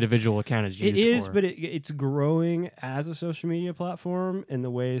but the individual account is used It is, for. but it's growing as a social media platform in the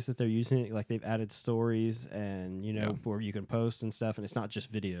ways that they're using it. Like they've added stories and, you know, where you can post and stuff, and it's not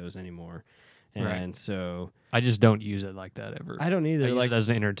just videos anymore. And Right. so I just don't use it like that ever. I don't either. I use Like, it as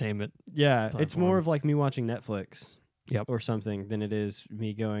an entertainment. yeah, it's more platform. of like me watching Netflix Yep. or something than it is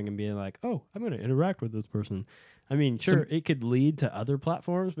me going and being like, oh, I'm going to interact with this person. I mean, sure, it could lead to other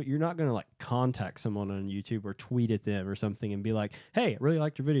platforms, but you're not going to like contact someone on YouTube or tweet at them or something and be like, hey, I really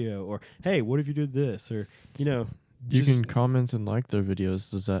liked your video, or hey, what if you did this, or, you know. You just- can comment and like their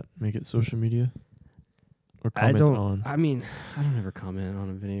videos. Does that make it social media? Or I comment don't. on? I mean, I don't ever comment on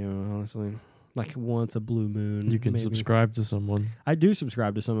a video, honestly. Like once a blue moon. You can maybe. subscribe to someone. I do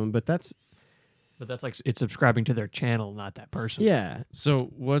subscribe to someone, but that's But that's like it's subscribing to their channel, not that person. yeah. So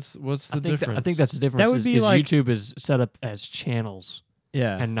what's the difference? I think that's the difference. would is, be is like- YouTube is set up as channels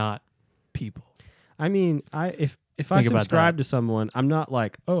Yeah. and not people. I mean, if I Think about subscribe that. to someone, I'm not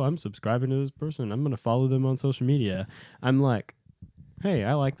like, oh, I'm subscribing to this person. I'm going to follow them on social media. I'm like, hey,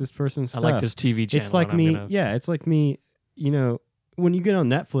 I like this person's stuff. I like this TV channel. It's like and I'm me. gonna- Yeah, it's like me. You know, when you get on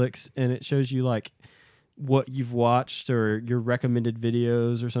Netflix and it shows you like what you've watched or your recommended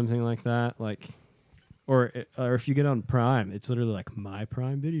videos or something like that, like, or if you get on Prime, it's literally like my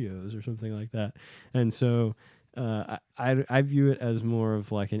Prime videos or something like that. And so I view it as more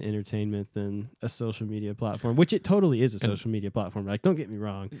of like an entertainment than a social media platform, which it totally is a social media platform. Like, don't get me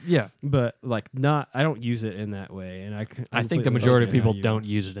wrong, Yeah, but like not. I don't use it in that way, and I think the majority of people don't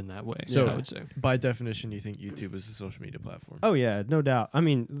use it in that way. So- I would say. By definition, you think YouTube is a social media platform? Oh yeah, no doubt. I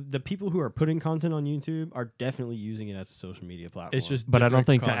mean, the people who are putting content on YouTube are definitely using it as a social media platform. It's just, But I don't different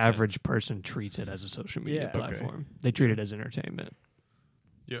think the content. average person treats it as a social media Yeah. Okay. platform. They treat it as entertainment.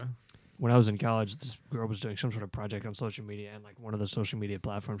 Yeah. When I was in college, this girl was doing some sort of project on social media, and like one of the social media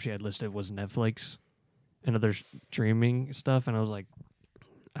platforms she had listed was Netflix and other streaming stuff. And I was like,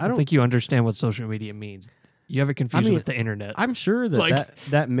 I don't think you understand what social media means. You have it confused with the internet. I'm sure that, Like-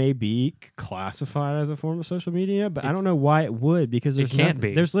 that may be classified as a form of social media, but I don't know why it would, because there's can't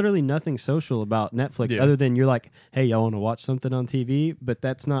nothing- be. There's literally nothing social about Netflix Yeah. other than you're like, hey, y'all want to watch something on TV? But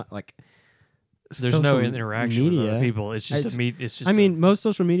that's not like There's no social interaction with media. other people. It's just It's- a meet. It's just. I mean, most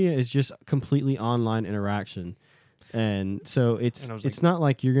social media is just completely online interaction. And so it's And I was it's not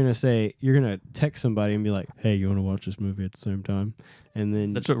like you're gonna text somebody and be like, hey, you want to watch this movie at the same time? And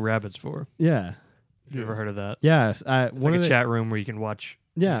then that's what Rabbit's for. yeah. Have you ever heard of that? Yes, It's like a chat room where you can watch.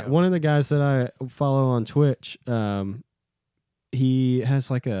 Yeah, Yeah. one of the guys that I follow on Twitch, he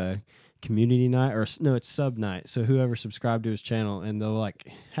has like a community night, or no, it's sub night. So whoever subscribed to his channel, and they'll like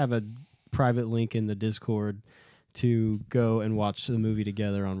have a private link in the Discord to go and watch the movie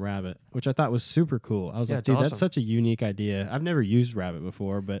together on Rabbit, which I thought was super cool. I was Yeah, like, it's dude, awesome. that's such a unique idea. I've never used Rabbit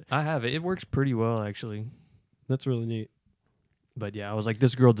before, but I have it. It works pretty well actually. that's really neat. But yeah, I was like,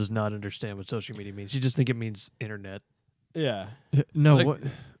 this girl does not understand what social media means. She just think it means internet. Yeah. No,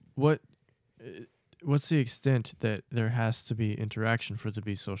 Like- what's the extent that there has to be interaction for it to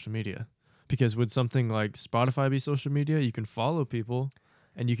be social media? Because would something like Spotify be social media? You can follow people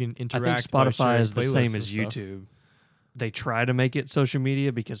and you can I interact. think by Spotify sharing is the playlists same and as stuff. YouTube. They try to make it social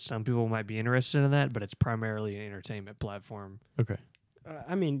media because some people might be interested in that, but it's primarily an entertainment platform. Okay.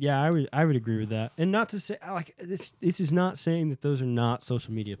 I mean, yeah, I would agree with that. And not to say like this is not saying that those are not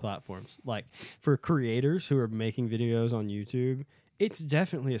social media platforms. Like for creators who are making videos on YouTube, it's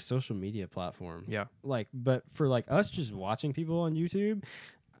definitely a social media platform. Yeah. Like, but for like us just watching people on YouTube,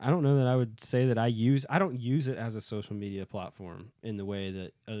 I don't know that I would say that I don't use it as a social media platform in the way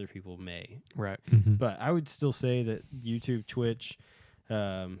that other people may. Right. But I would still say that YouTube, Twitch,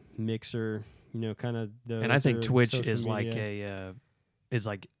 Mixer, kind of those. And I think are Twitch social is like media. is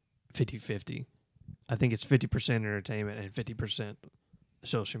like 50-50. I think it's 50% entertainment and 50%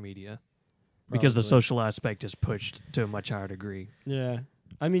 social media. Because the Probably. social aspect is pushed to a much higher degree. Yeah.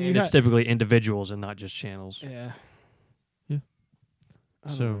 I mean, And you it's typically individuals and not just channels. yeah. Yeah. I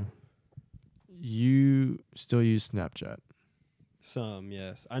don't So know. you still use Snapchat? Some,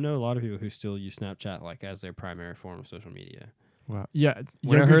 yes. I know a lot of people who still use Snapchat like as their primary form of social media. Wow. Yeah.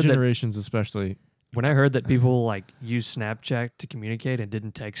 When I Younger heard that- generations, especially. When I heard that people like use Snapchat to communicate and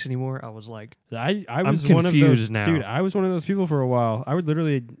didn't text anymore, I was like, I I'm was one of those confused now. dude. I was one of those people for a while. I would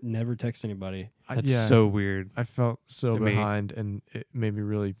literally never text anybody. that's yeah, so weird. I felt so to me. behind, and it made me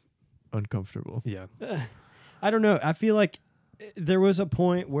really uncomfortable. Yeah. I don't know. I feel like there was a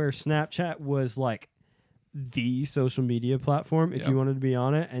point where Snapchat was like the social media platform if Yeah. you wanted to be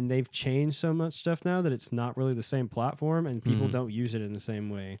on it, and they've changed so much stuff now that it's not really the same platform, and people Mhm. don't use it in the same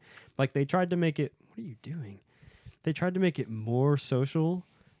way. Like they tried to make it. What are you doing? They tried to make it more social,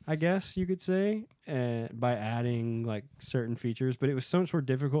 I guess you could say, by adding like certain features, but it was so much more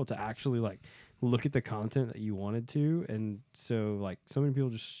difficult to actually like look at the content that you wanted to, and so like so many people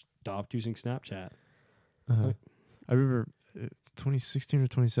just stopped using Snapchat. Uh-huh. I remember 2016 or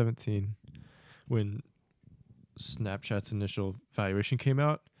 2017 when Snapchat's initial valuation came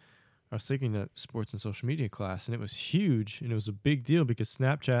out. I was taking a sports and social media class, and it was huge, and it was a big deal because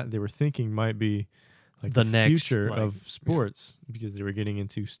Snapchat, they were thinking, might be like The the next, future like, of sports because they were getting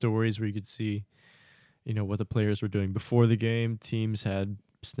into stories where you could see, what the players were doing before the game. Teams had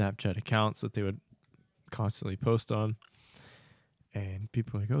Snapchat accounts that they would constantly post on, and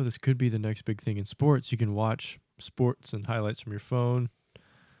people were like, "Oh, this could be the next big thing in sports. You can watch sports and highlights from your phone."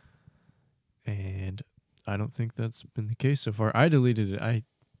 And I don't think that's been the case so far. I deleted it. I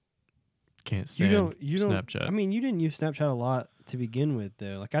can't stand You don't. Snapchat. I mean, you didn't use Snapchat a lot to begin with,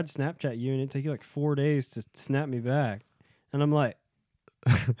 though. Like I'd Snapchat you, and it'd take you like 4 days to snap me back, and I'm like,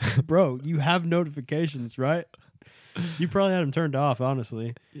 bro, you have notifications, right? You probably had them turned off,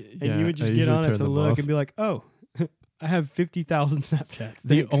 honestly, and you would just get on it to look and be like, oh, I have 50,000 Snapchats.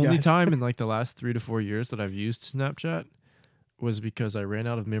 The Thanks, only guys. time in like the last 3 to 4 years that I've used Snapchat was because I ran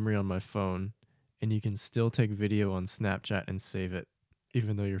out of memory on my phone, and you can still take video on Snapchat and save it,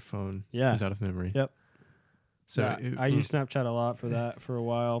 even though your phone Yeah. is out of memory. Yep. So Yeah, I used Snapchat a lot for that for a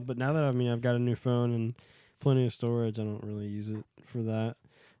while, but now that I've got a new phone and plenty of storage. I don't really use it for that.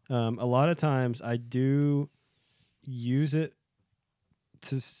 A lot of times I do use it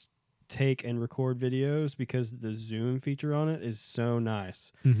to take and record videos because the zoom feature on it is so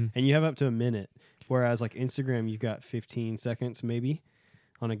nice. Mm-hmm. And you have up to a minute, whereas like Instagram, you've got 15 seconds maybe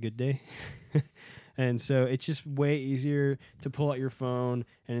on a good day. And so it's just way easier to pull out your phone,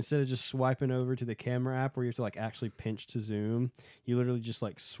 and instead of just swiping over to the camera app where you have to like actually pinch to zoom, you literally just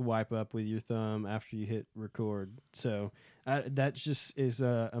like swipe up with your thumb after you hit record. So that just is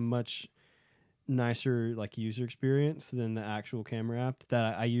a much nicer like user experience than the actual camera app.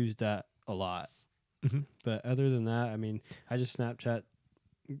 That I use that a lot. Mm-hmm. But other than that, I mean, I just Snapchat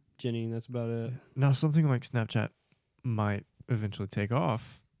Jenny, and that's about it. Now, something like Snapchat might eventually take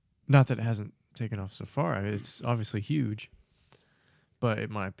off. Not that it hasn't taken off so far. I mean, it's obviously huge, but it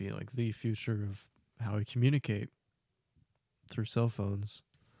might be like the future of how we communicate through cell phones.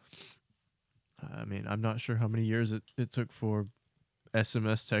 I mean, I'm not sure how many years it took for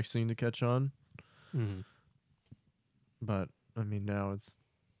SMS texting to catch on, but I mean, now it's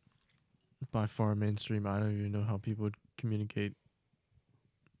by far mainstream. I don't even know how people would communicate.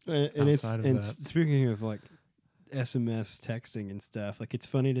 And it's outside of and that. speaking of like SMS texting and stuff, like it's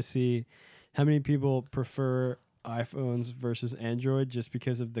funny to see how many people prefer iPhones versus Android just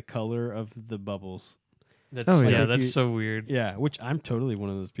because of the color of the bubbles. That's Oh, yeah. yeah, If that's you- so weird. Yeah, which I'm totally one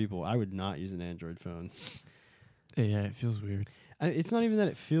of those people. I would not use an Android phone. Yeah, it feels weird. It's not even that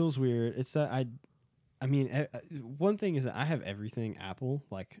it feels weird. It's that I mean, one thing is that I have everything Apple.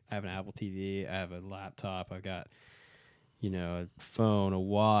 Like I have an Apple TV, I have a laptop, I've got, a phone, a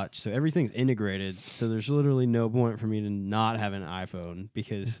watch. So everything's integrated. So there's literally no point for me to not have an iPhone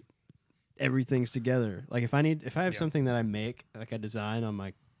because everything's together. Like if I have something that I make, like a design on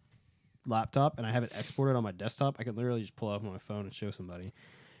my laptop and I have it exported on my desktop, I can literally just pull it up on my phone and show somebody,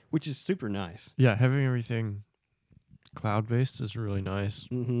 which is super nice. Yeah, having everything cloud-based is really nice.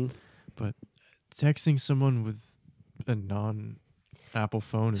 Mm-hmm. But texting someone with a non-Apple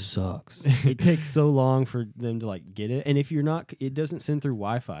phone is Sucks. It takes so long for them to like get it, and if you're not, it doesn't send through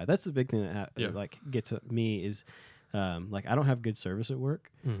Wi-Fi. That's the big thing that like gets me is like I don't have good service at work,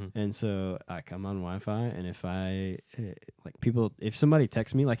 and so I come on Wi-Fi, and if I if somebody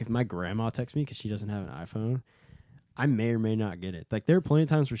texts me, like if my grandma texts me because she doesn't have an iPhone, I may or may not get it. Like there are plenty of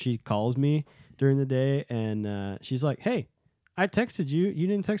times where she calls me during the day, and she's like, "Hey, I texted you. You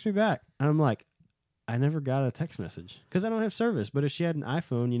didn't text me back." And I'm like, I never got a text message because I don't have service. But if she had an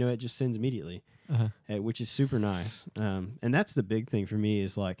iPhone, it just sends immediately, which is super nice. And that's the big thing for me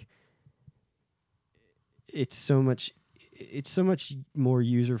is like, it's so much more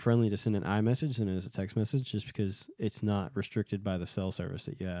user friendly to send an iMessage than it is a text message, just because it's not restricted by the cell service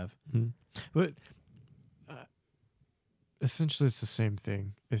that you have. Mm-hmm. But essentially, it's the same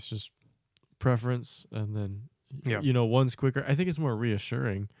thing. It's just preference, and then one's quicker. I think it's more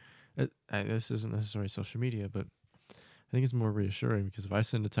reassuring. This isn't necessarily social media, but I think it's more reassuring because if I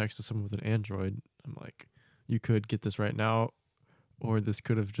send a text to someone with an Android, I'm like, you could get this right now, or this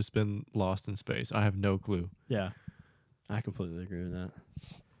could have just been lost in space. I have no clue. Yeah, I completely agree with that.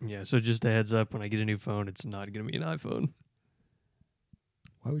 Yeah, so just a heads up, when I get a new phone, it's not going to be an iPhone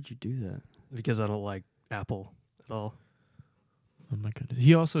Why would you do that? because I don't like Apple at all. Oh my goodness.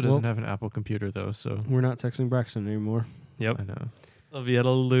 He also doesn't have an Apple computer though, so We're not texting Braxton anymore. Yep. I know. I'll be at a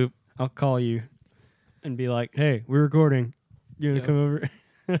loop. I'll call you and be like, "Hey, we're recording. You want to come over?"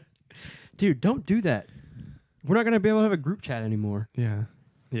 Dude, don't do that. We're not going to be able to have a group chat anymore. Yeah.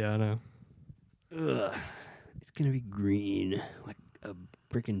 Yeah, I know. Ugh. It's going to be green like a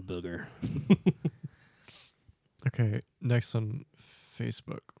freaking booger. Okay, next on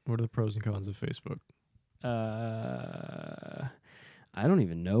Facebook. What are the pros and cons of Facebook? I don't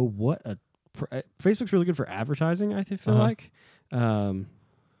even know what Facebook's really good for advertising, I feel like.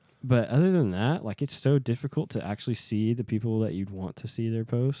 But other than that, like it's so difficult to actually see the people that you'd want to see their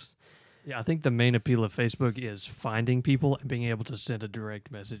posts. Yeah, I think the main appeal of Facebook is finding people and being able to send a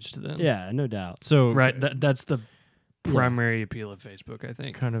direct message to them. Yeah, no doubt. So Right, that's the primary appeal of Facebook, I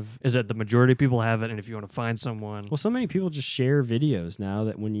think. kind of Is that the majority of people have it, and if you want to find someone... Well, so many people just share videos now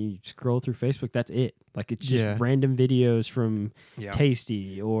that when you scroll through Facebook, that's it. Like it's just random videos from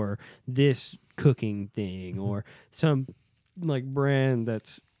Tasty or this cooking thing or some like brand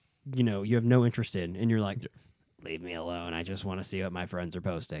that's, you have no interest in, and you're like, leave me alone. I just want to see what my friends are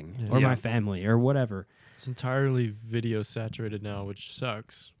posting or my family or whatever. it's entirely video saturated now, which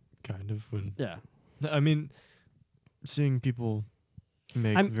sucks kind of when I mean, seeing people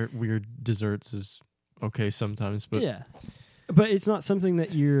make weird desserts is okay sometimes, but but it's not something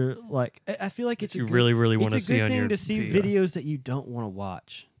that you're like. I feel like it's you really want to see on your to see feed. videos that you don't want to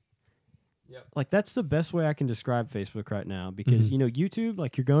watch. Like that's the best way I can describe Facebook right now because Mhm. you know YouTube,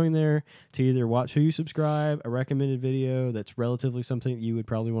 like you're going there to either watch who you subscribe, a recommended video that's relatively something that you would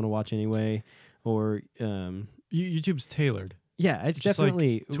probably want to watch anyway, or YouTube's tailored. yeah, it's Just like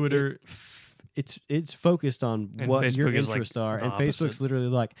definitely Twitter. It's focused on And what your Facebook is, like, interests are, the and opposite. Facebook's literally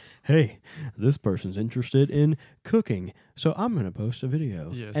like, hey, this person's interested in cooking, so I'm gonna post a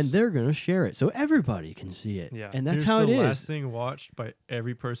video, Yes. and they're gonna share it so everybody can see it. Yeah. And that's Here's how the it last is. thing watched by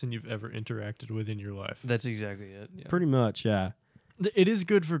every person you've ever interacted with in your life. That's exactly it. Yeah. Pretty much, yeah. It is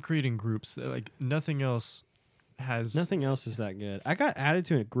good for creating groups. Like nothing else has. Nothing else is that good. I got added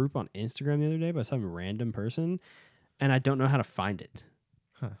to a group on Instagram the other day by some random person, and I don't know how to find it.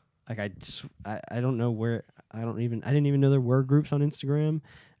 Huh. Like I don't know where. I didn't even know there were groups on Instagram,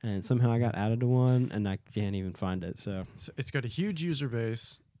 and somehow I got added to one, and I can't even find it. So, It's got a huge user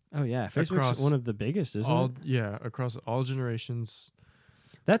base. oh yeah, Facebook's Across one of the biggest, isn't all it? yeah, across all generations.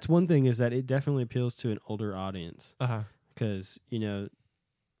 That's one thing is that it definitely appeals to an older audience Uh-huh. because you know,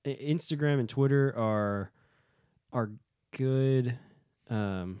 Instagram and Twitter are good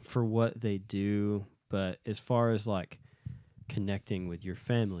for what they do, but as far as like connecting with your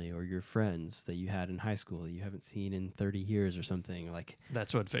family or your friends that you had in high school that you haven't seen in 30 years or something, like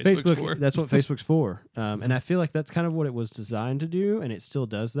That's what Facebook's for. that's what Facebook's for. And I feel like that's kind of what it was designed to do, and it still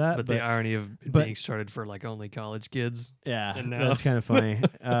does that. But the irony of it but- being started for like only college kids. yeah, and now- that's kind of funny.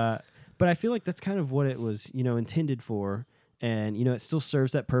 But I feel like that's kind of what it was, you know, intended for, and you know, it still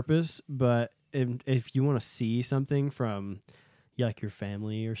serves that purpose. But if you want to see something from like your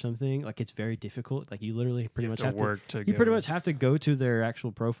family or something, like it's very difficult. Like you literally pretty much have to work to. you pretty much have to go to their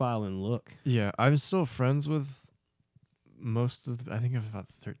actual profile and look. Yeah, I'm still friends with most of I think I have about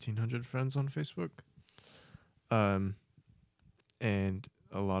 1,300 friends on Facebook. And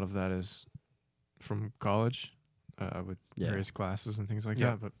a lot of that is from college, with Yeah. various classes and things like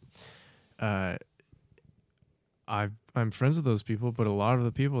Yeah. that. But I'm friends with those people, but a lot of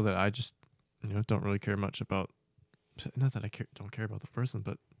the people that I just don't really care much about. Not that I don't care about the person,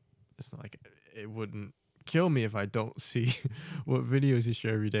 but it's not like it wouldn't kill me if I don't see what videos you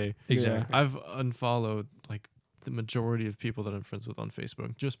share every day. Exactly. I've unfollowed like the majority of people that I'm friends with on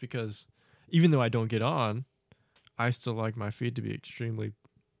Facebook just because even though I don't get on, I still like my feed to be extremely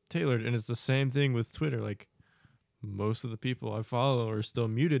tailored. And it's the same thing with Twitter. Like most of the people I follow are still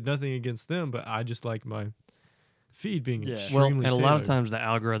muted. Nothing against them, but I just like my feed being Yeah. Well, extremely and a lot of tailored. times the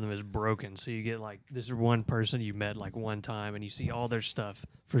algorithm is broken, so you get like this is one person you met like one time, and you see all their stuff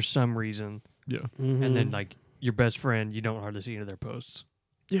for some reason, Yeah. and then like your best friend, you don't hardly see any of their posts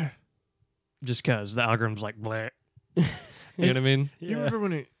Yeah. just because the algorithm's like bleh. You know what I mean? You remember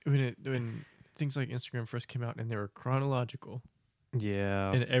when things like Instagram first came out and they were chronological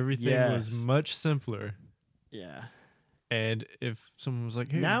Yeah. and everything was Yes. much simpler. Yeah. And if someone was like,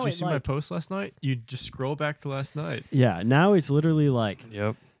 "Hey, Now did you it, see my like- post last night?" You just scroll back to last night. Yeah, now it's literally like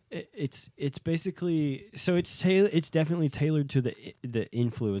Yep. it's basically so it's definitely tailored to the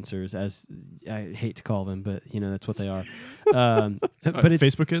influencers, as I hate to call them, but you know that's what they are. But it's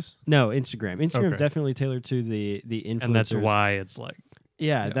Facebook is. no Instagram. Instagram Okay. definitely tailored to the influencers, And that's why it's like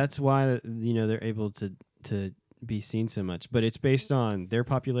Yeah, Yeah. that's why they're able to be seen so much. But it's based on their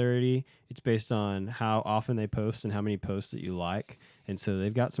popularity. It's based on how often they post and how many posts that you like. And so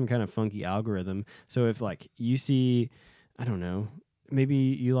they've got some kind of funky algorithm. So if like you see, I don't know, maybe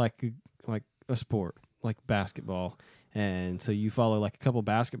you like a sport like basketball, and so you follow like a couple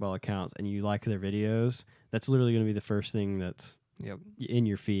basketball accounts and you like their videos, that's literally going to be the first thing that's yep. in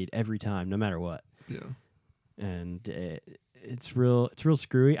your feed every time, no matter what. Yeah. And it's real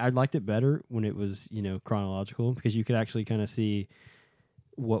screwy. I liked it better when it was chronological, because you could actually kind of see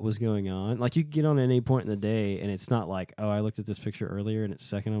what was going on. Like you could get on at any point in the day and it's not like, oh, I looked at this picture earlier and it's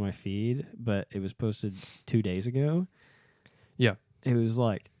second on my feed, but it was posted 2 days ago. Yeah. It was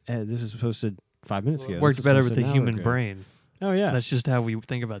like, this was posted 5 minutes ago. This Worked was better with posted the an hour human ago. brain. Oh yeah. That's just how we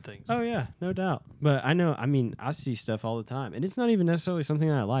think about things. Oh yeah, no doubt. But I mean, I see stuff all the time, and it's not even necessarily something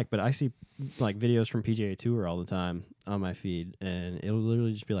that I like, but I see like videos from PGA Tour all the time on my feed, and it'll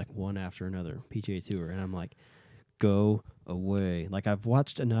literally just be like one after another PGA Tour, and I'm like, go away. Like I've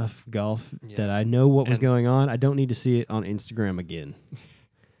watched enough golf Yeah. that I know what was And- going on. I don't need to see it on Instagram again.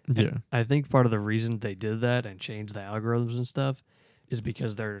 Yeah. And I think part of the reason they did that and changed the algorithms and stuff is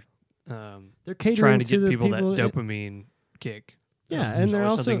because they're They're catering trying to to get the people that people dopamine kick. Yeah, There's and they're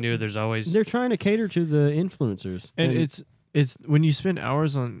always also something new. There's always they're trying to cater to the influencers, And it's when you spend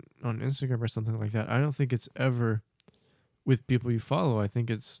hours on Instagram or something like that, I don't think it's ever with people you follow. I think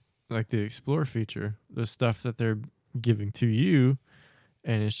it's like the explore feature, the stuff that they're giving to you,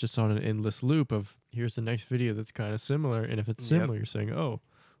 and it's just on an endless loop of here's the next video that's kind of similar, and if it's Yep. similar, you're saying, oh,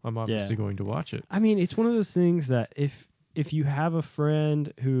 I'm obviously going to watch it. I mean, it's one of those things that if you have a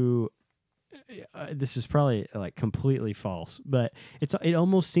friend who this is probably like completely false, but it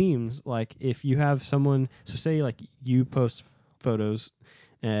almost seems like if you have someone, so say like you post photos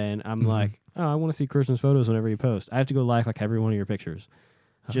and I'm like, oh, I want to see Christian's photos whenever you post. I have to go like every one of your pictures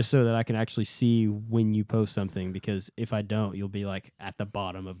just so that I can actually see when you post something, because if I don't, you'll be like at the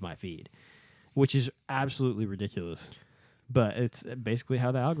bottom of my feed, which is absolutely ridiculous. But it's basically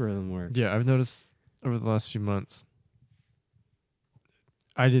how the algorithm works. Yeah, I've noticed over the last few months,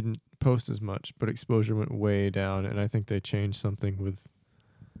 I didn't post as much, but exposure went way down, and I think they changed something with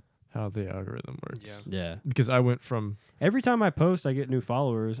how the algorithm works. Yeah. Because I went from... Every time I post, I get new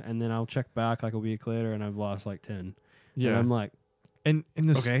followers, and then I'll check back like a week later, and I've lost like 10. Yeah. And I'm like... And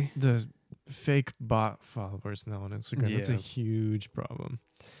Okay. the fake bot followers now on Instagram, it's a Yeah. huge problem.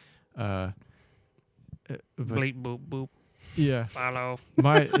 But Bleep, boop, boop, yeah, follow.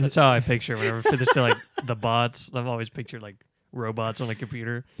 my That's how I picture whenever for this like the bots. I've always pictured like robots on a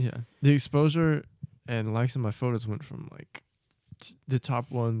computer. the exposure and likes on my photos went from like the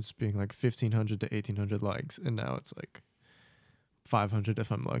top ones being like 1,500 to 1,800 likes, and now it's like 500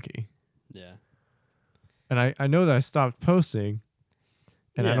 if I'm lucky. Yeah. And I know that I stopped posting,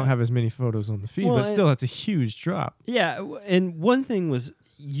 and I Yeah. don't have as many photos on the feed, Well, but still, that's a huge drop. Yeah, and one thing was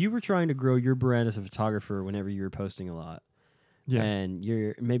you were trying to grow your brand as a photographer whenever you were posting a lot. Yeah, And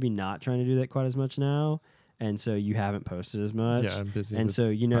you're maybe not trying to do that quite as much now, and so you haven't posted as much. yeah, I'm busy. And with so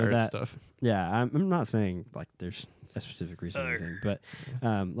you know pirate that stuff. Yeah, I'm not saying like there's a specific reason or Other. anything,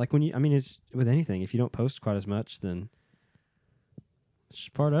 but like when you, I mean, it's with anything. If you don't post quite as much, then it's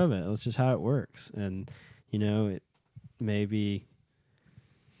just part of it. That's just how it works. And you know, it may be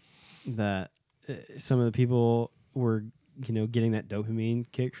that some of the people were, you know, getting that dopamine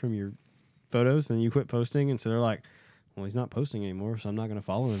kick from your photos, and you quit posting, and so they're like, well, he's not posting anymore, so I'm not going to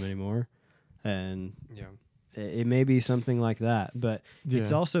follow him anymore. And Yeah. it may be something like that, but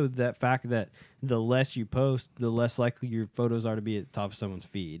it's Yeah. also that fact that the less you post, the less likely your photos are to be at the top of someone's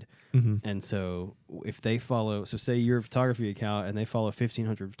feed. Mm-hmm. And so if they follow, so say you're a photography account and they follow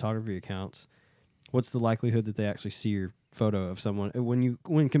 1,500 photography accounts, what's the likelihood that they actually see your photo of someone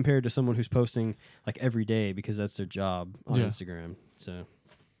when compared to someone who's posting like every day because that's their job on Yeah. Instagram? So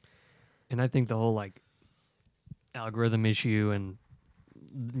And I think the whole like algorithm issue and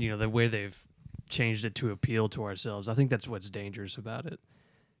you know the way they've changed it to appeal to ourselves, I think that's what's dangerous about it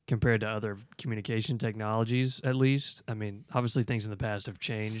compared to other communication technologies. At least, I mean, obviously things in the past have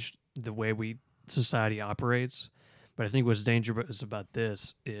changed the way society operates, but I think what's dangerous about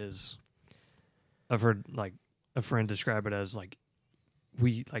this is I've heard like a friend describe it as like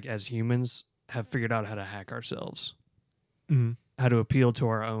we like as humans have figured out how to hack ourselves, Mm-hmm. how to appeal to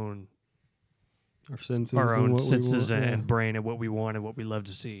our own senses and brain and what we want and what we love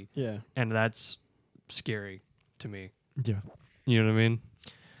to see. yeah. And that's scary to me. Yeah. You know what I mean?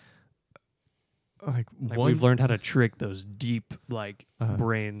 Like Like one, we've learned how to trick those deep like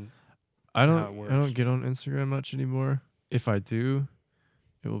brain. I how it don't works. get on Instagram much anymore. If I do,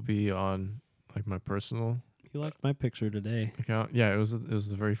 it will be on like my personal You liked my picture today. account. Yeah, it was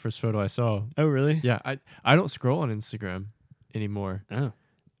the very first photo I saw. Oh, really? Yeah, I don't scroll on Instagram anymore. Oh.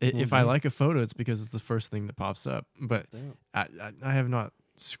 If I Okay. like a photo, it's because it's the first thing that pops up. But I have not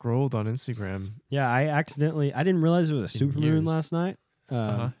scrolled on Instagram. Yeah, I didn't realize it was a In supermoon years. last night.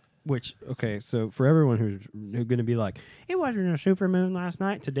 Uh-huh. Which, okay, so for everyone who's going to be like, it wasn't a supermoon last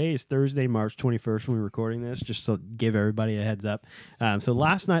night. Today is Thursday, March 21st when we're recording this, just to give everybody a heads up. So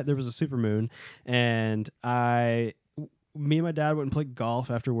last night there was a supermoon, and me and my dad went and played golf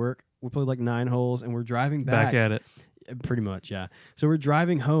after work. We played like 9 holes, and we're driving Back at it. Pretty much, yeah. So we're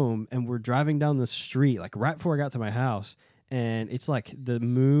driving home, and we're driving down the street, like right before I got to my house, and it's like the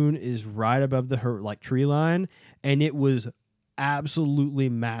moon is right above the tree line, and it was absolutely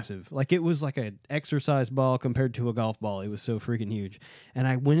massive. Like it was like an exercise ball compared to a golf ball. It was so freaking huge. And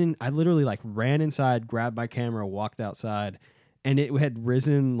I went in, I literally like ran inside, grabbed my camera, walked outside, and it had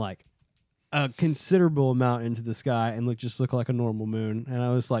risen like a considerable amount into the sky and looked like a normal moon. And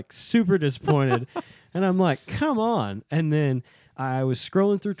I was like super disappointed. And I'm like, come on. And then I was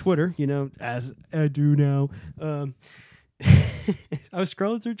scrolling through Twitter, you know, as I do now. I was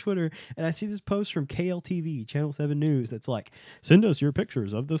scrolling through Twitter and I see this post from KLTV, Channel 7 News, that's like, send us your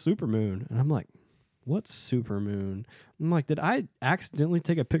pictures of the supermoon. And I'm like, what's supermoon? I'm like, did I accidentally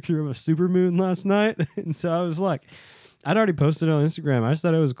take a picture of a supermoon last night? And so I was like, I'd already posted it on Instagram. I just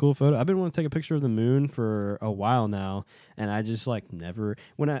thought it was a cool photo. I've been wanting to take a picture of the moon for a while now, and I just like never,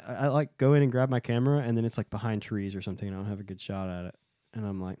 when I like go in and grab my camera and then it's like behind trees or something and I don't have a good shot at it. And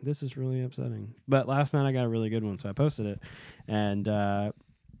I'm like, this is really upsetting. But last night I got a really good one, so I posted it. And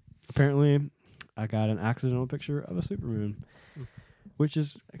apparently I got an accidental picture of a supermoon, which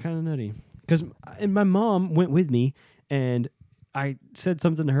is kind of nutty. Because my mom went with me, and I said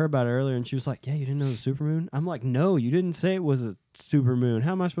something to her about it earlier, and she was like, "Yeah, you didn't know it was a supermoon?" I'm like, "No, you didn't say it was a supermoon.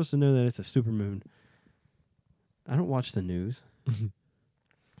 How am I supposed to know that it's a supermoon? I don't watch the news.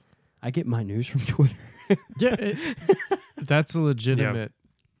 I get my news from Twitter." Yeah, that's a legitimate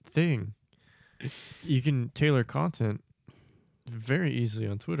thing. You can tailor content very easily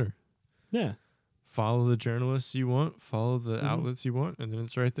on Twitter. Yeah. Follow the journalists you want, follow the Mhm. outlets you want, and then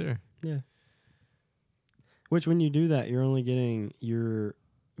it's right there. Yeah. Which, when you do that, you're only getting your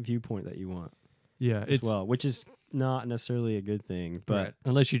viewpoint that you want Yeah, as well, which is not necessarily a good thing. But Right.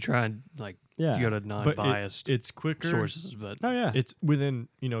 Unless you try and like yeah. go to but non-biased it's quicker. sources, but Oh yeah. It's within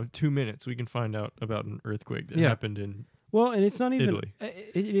 2 minutes we can find out about an earthquake that Yeah. happened in Well, and it's not even. Italy.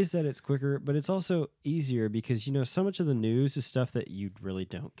 It is that it's quicker, but it's also easier because so much of the news is stuff that you really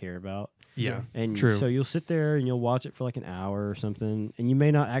don't care about, yeah, and true. so you'll sit there and you'll watch it for like an hour or something, and you may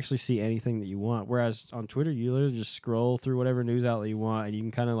not actually see anything that you want. Whereas on Twitter, you literally just scroll through whatever news outlet you want, and you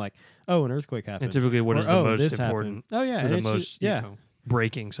can kind of like, oh, an earthquake happened. And typically, what Or, is the oh, most this important? happened. Oh yeah, Or and the it's most just, yeah.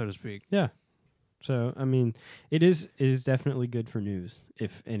 breaking, so to speak. Yeah. So I mean, it is definitely good for news,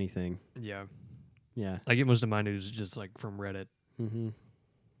 if anything. Yeah, Yeah. I get most of my news just like from Reddit Mm-hmm.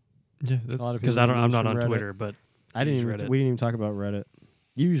 Yeah, that's A lot of because people I'm use not from on Reddit. Twitter, but I didn't use even. Reddit. We didn't even talk about Reddit.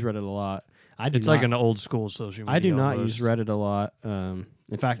 You use Reddit a lot. I do it's not, like an old school social media. I do not almost. use Reddit a lot.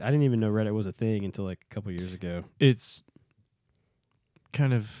 In fact, I didn't even know Reddit was a thing until like a couple years ago. it's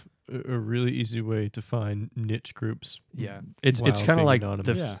kind of a really easy way to find niche groups. Yeah, it's While kind of being like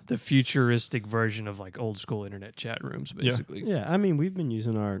anonymous. Yeah. the futuristic version of like old school internet chat rooms, basically. Yeah, I mean, we've been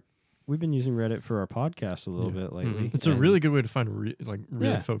using Reddit for our podcast a little Yeah. bit lately. Mhm. It's a and really good way to find really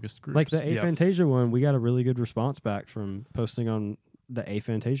Yeah. focused groups. like the Yeah. Aphantasia one. We got a really good response back from posting on the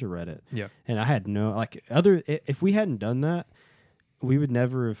Aphantasia Reddit. Yeah. And I had if we hadn't done that, we would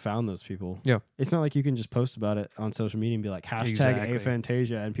never have found those people. Yeah. It's not like you can just post about it on social media and be like hashtag Exactly.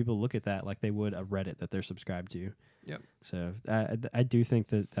 Aphantasia, and people look at that like they would a Reddit that they're subscribed to. Yep. So I do think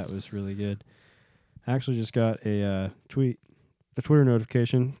that was really good. I actually just got a Twitter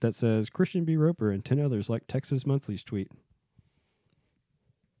notification that says Christian B. Roper and 10 others like Texas Monthly's tweet.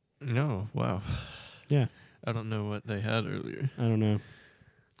 No, wow. Yeah. I don't know what they had earlier. I don't know.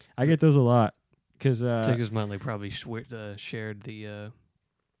 I get those a lot because Texas Monthly probably shared the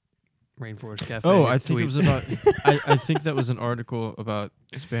Rainforest Cafe. Oh, I think tweet. it was about. I think that was an article about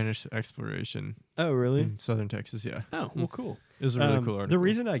Spanish exploration oh really? in southern Texas. Yeah, Oh well, cool. it was a really cool article. The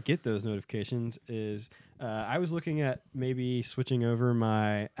reason I get those notifications is I was looking at maybe switching over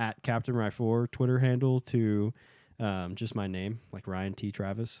my @CaptainRye4 Twitter handle to just my name, like Ryan T.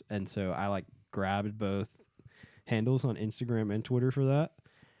 Travis, and so I like grabbed both handles on Instagram and Twitter for that.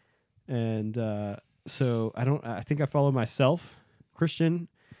 And so I think I follow myself, Christian,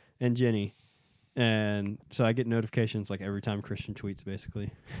 and Jenny, and so I get notifications like every time Christian tweets,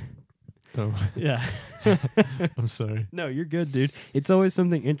 basically. Oh, Yeah. I'm sorry. No, you're good, dude. It's always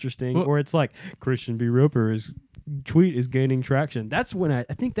something interesting, Well- or it's like Christian B. Roper's tweet is gaining traction. That's when I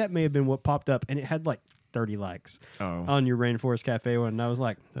think that may have been what popped up, and it had like 30 likes Oh, on your Rainforest Cafe one, and I was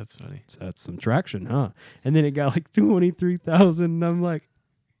like, that's funny. so that's some traction, huh? And then it got like 23,000, and I'm like,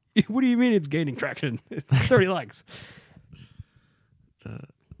 what do you mean it's gaining traction? It's 30 likes.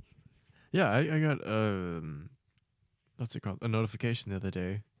 Yeah, I got what's it called? A notification the other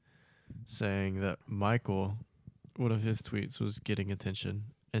day saying that Michael, one of his tweets was getting attention,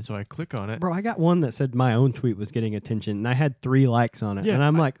 and so I click on it. Bro, I got one that said my own tweet was getting attention, and I had 3 likes on it, Yeah, and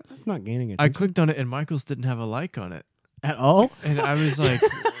I'm like, that's not gaining I attention clicked on it, and Michael's didn't have a like on it, at all. and I was like,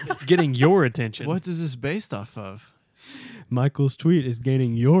 it's getting your attention. "What is this based off of?" Michael's tweet is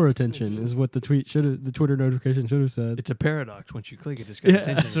gaining your attention, is what the Twitter notification should have said. It's a paradox. Once you click it, it's got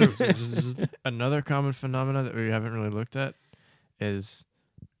Yeah. attention. Another common phenomena that we haven't really looked at is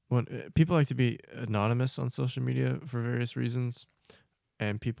when people like to be anonymous on social media for various reasons,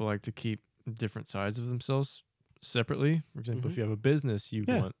 and people like to keep different sides of themselves separately. For example, Mhm. if you have a business, you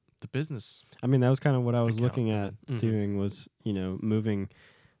Yeah. want the business. I mean, that was kind of what I was account looking at Mhm. doing was, moving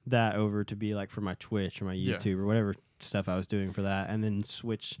that over to be like for my Twitch or my Yeah. YouTube or whatever stuff I was doing for that, and then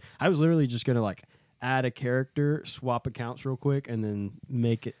switch. I was literally just going to like add a character, swap accounts real quick, and then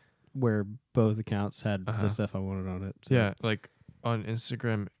make it where both accounts had Uh-huh. the stuff I wanted on it. So. Yeah, like on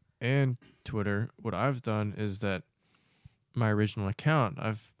Instagram and Twitter, what I've done is that my original account,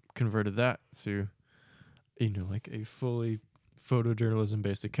 I've converted that to, like a fully photojournalism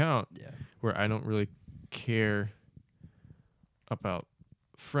based account Yeah. where I don't really care about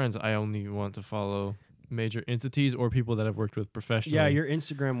friends. I only want to follow major entities or people that I've worked with professionally. Yeah, your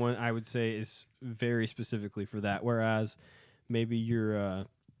Instagram one I would say is very specifically for that. Whereas maybe your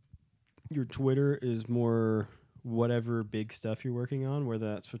Twitter is more whatever big stuff you're working on,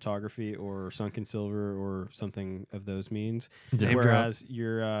 whether that's photography or Sunken Silver or something of those means. Yeah. Whereas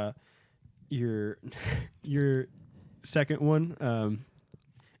your your second one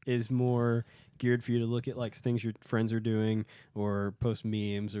is more geared for you to look at like things your friends are doing or post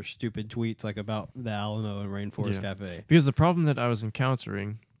memes or stupid tweets like about the Alamo and Rainforest Cafe. Because the problem that I was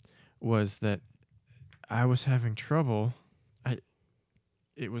encountering was that I was having trouble.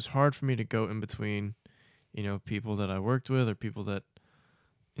 It was hard for me to go in between, people that I worked with or people that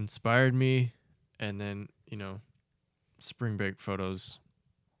inspired me, and then, spring break photos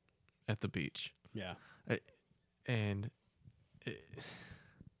at the beach. Yeah. And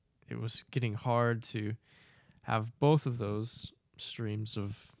it was getting hard to have both of those streams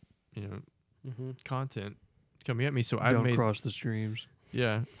of, content coming at me. So I Don't cross the streams.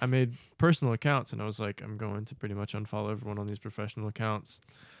 Yeah, I made personal accounts, and I was like, I'm going to pretty much unfollow everyone on these professional accounts,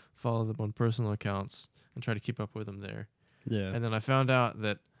 follow them on personal accounts, and try to keep up with them there. Yeah. And then I found out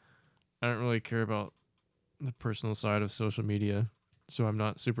that I don't really care about the personal side of social media, so I'm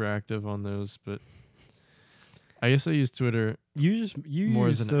not super active on those. But I guess I use Twitter. You more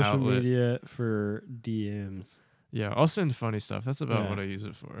use as an social outlet. media for DMs. Yeah, I'll send funny stuff. That's about Yeah. what I use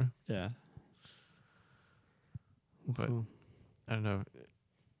it for. Yeah. But Cool. I don't know.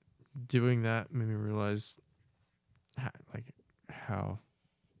 Doing that made me realize how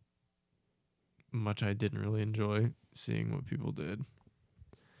much I didn't really enjoy seeing what people did.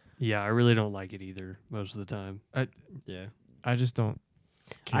 Yeah, I really don't like it either most of the time. Yeah. I just don't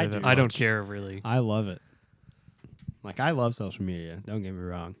care I that do. I don't much. care really. I love it. Like, I love social media. Don't get me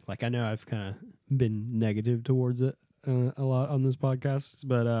wrong. Like, I know I've kind of been negative towards it a lot on this podcast,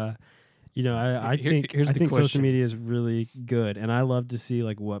 but I think Here's I the think social question. media is really good, and I love to see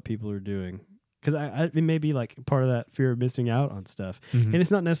like what people are doing because it may be like part of that fear of missing out on stuff, Mhm. and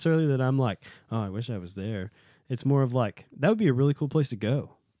it's not necessarily that I'm like, oh, I wish I was there. It's more of like that would be a really cool place to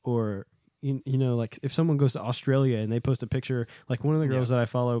go, or like if someone goes to Australia and they post a picture, like one of the girls that I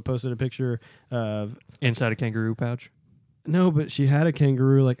follow posted a picture of Inside a kangaroo pouch. no, but she had a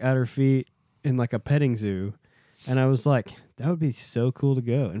kangaroo like at her feet in like a petting zoo. And I was like, that would be so cool to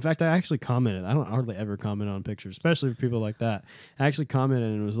go. In fact, I actually commented. I don't hardly ever comment on pictures, especially for people like that. I actually commented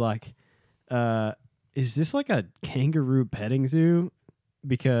and was like, is this like a kangaroo petting zoo?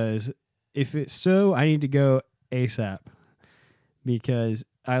 Because if it's so, I need to go ASAP because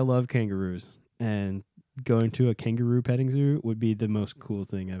I love kangaroos. And going to a kangaroo petting zoo would be the most cool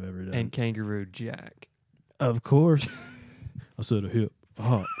thing I've ever done. And Kangaroo Jack. Of course. I said a hip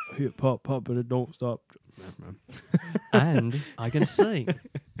hop, but it don't stop. And I can sing.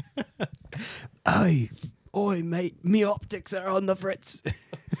 Hey, oi, mate, me optics are on the fritz.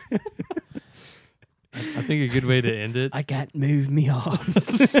 I think a good way to end it. I can't move me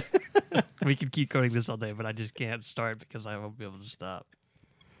arms. We could keep going this all day, but I just can't start because I won't be able to stop.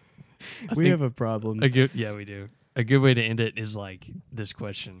 We have a problem. Yeah, we do. A good way to end it is like this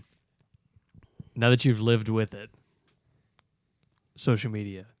question. Now that you've lived with it, social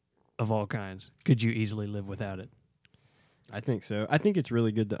media of all kinds, could you easily live without it? I think so. I think it's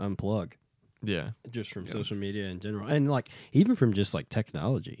really good to unplug Yeah. just from Yeah. social media in general, and like even from just like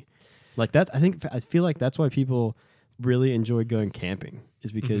technology. Like that's I feel like that's why people really enjoy going camping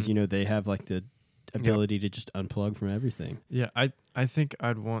is because Mhm. they have like the ability to just unplug from everything. Yeah, I think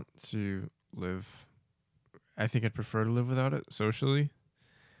I'd want to live. I think I'd prefer to live without it socially,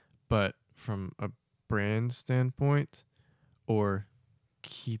 but from a brand standpoint, or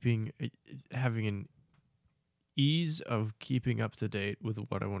having an ease of keeping up to date with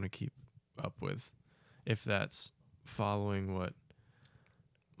what I want to keep up with, if that's following what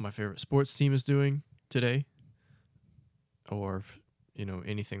my favorite sports team is doing today, or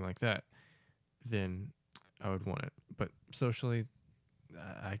anything like that, then I would want it. But socially,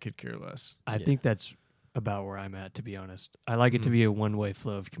 I could care less. I Yeah. think that's about where I'm at, to be honest. I like it to Mhm. be a one-way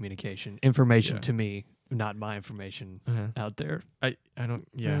flow of communication. Information Yeah. to me, not my information out there. I don't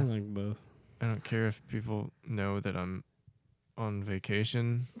I like both. I don't care if people know that I'm on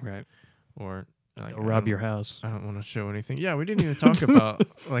vacation, Right. or like They'll rob your house. I don't want to show anything. Yeah, we didn't even talk about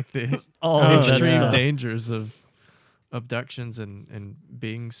like the All of that extreme stuff. dangers of abductions and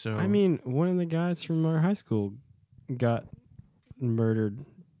being so. I mean, one of the guys from our high school got murdered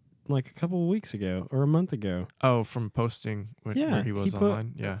like a couple of weeks ago or a month ago. from posting where he he was put-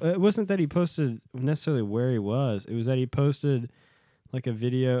 online. Yeah. It wasn't that he posted necessarily where he was. It was that he posted like a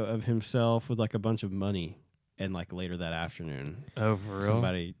video of himself with like a bunch of money. and like later that afternoon, Oh, for real?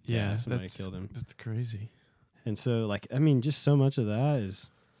 somebody that's killed him. That's crazy. And so, like, I mean, just so much of that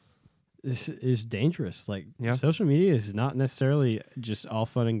is dangerous. Like, Yeah. social media is not necessarily just all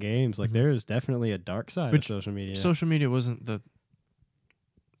fun and games. Like, there is definitely a dark side Which of social media. Social media wasn't the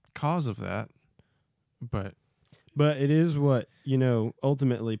cause of that, but But it is what,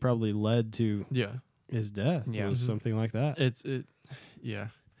 ultimately probably led to yeah, his death. Yeah. Was Mhm. something like that. Yeah.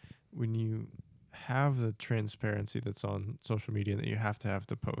 When you have the transparency that's on social media that you have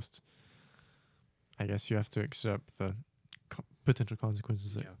to post, I guess you have to accept the potential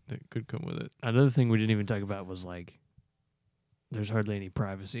consequences that could come with it. Another thing we didn't even talk about was like, there's hardly any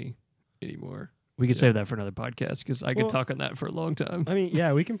privacy anymore. We could Yeah. save that for another podcast because I could Well, talk on that for a long time. I mean,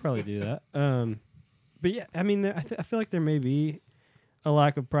 yeah, we can probably do that. But yeah, I mean, I feel like there may be a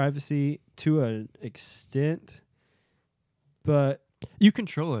lack of privacy to an extent, but You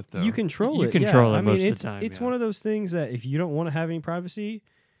control it though. you control You it. control yeah. it I mean, most of the it's, time, It's yeah. one of those things that if you don't want to have any privacy,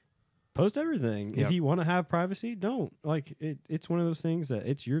 post everything. Yep. If you want to have privacy, don't. Like it's one of those things that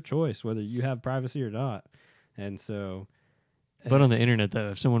it's your choice whether you have privacy or not. And so, But on the internet, though,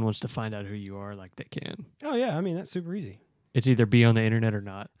 if someone wants to find out who you are, like they can. oh yeah, I mean that's super easy. It's either be on the internet or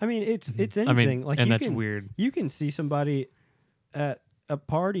not. I mean it's anything. I mean, like and you that's can, weird. You can see somebody at a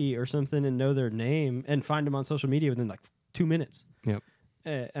party or something and know their name and find them on social media within like 2 minutes. Yep.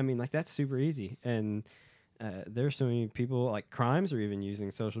 I mean, like that's super easy. And there's so many people, like crimes are even using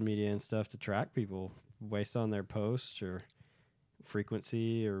social media and stuff to track people based on their posts or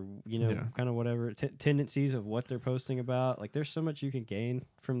frequency or, Yeah. kind of whatever tendencies of what they're posting about. Like there's so much you can gain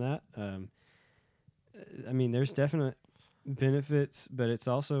from that. I mean, there's definite benefits, but it's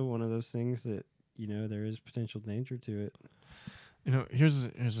also one of those things that, there is potential danger to it. Here's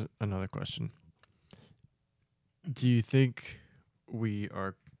another question. Do you think we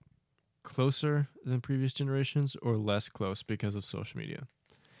are closer than previous generations or less close because of social media?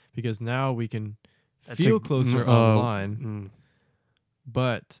 Because now we can feel closer online,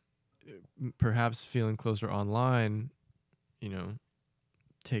 but perhaps feeling closer online,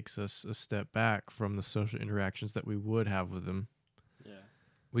 takes us a step back from the social interactions that we would have with them. Yeah.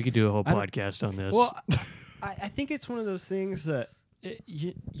 We could do a whole I don't- podcast on this. Well, I think it's one of those things that,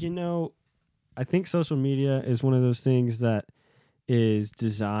 I think social media is one of those things that is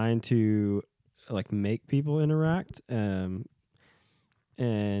designed to like make people interact. And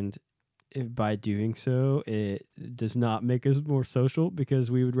if by doing so, it does not make us more social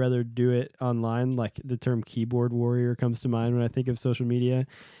because we would rather do it online. Like the term keyboard warrior comes to mind when I think of social media.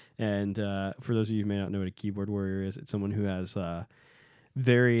 And for those of you who may not know what a keyboard warrior is, it's someone who has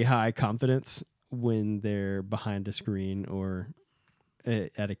very high confidence when they're behind a screen or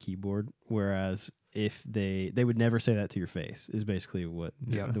at a keyboard, whereas if they would never say that to your face is basically what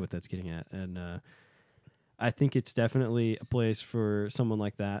that's getting at. And I think it's definitely a place for someone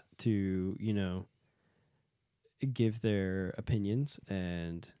like that to give their opinions,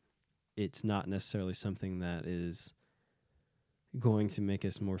 and it's not necessarily something that is going to make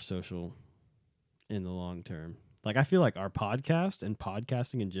us more social in the long term. Like, I feel like our podcast and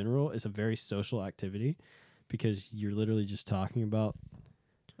podcasting in general is a very social activity because you're literally just talking about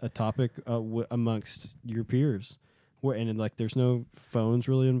a topic amongst your peers. And like, there's no phones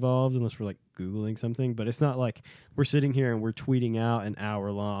really involved unless we're like Googling something. But it's not like we're sitting here and we're tweeting out an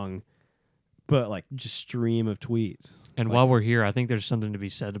hour long, but like just stream of tweets. and like, while we're here, I think there's something to be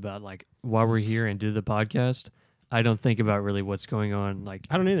said about like while we're here and do the podcast, I don't think about really what's going on like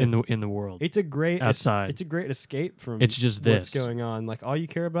I don't either. in the world. It's a great outside. It's a great escape from It's just what's this. going on. Like all you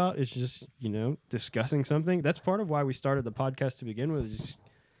care about is just discussing something. That's part of why we started the podcast to begin with, just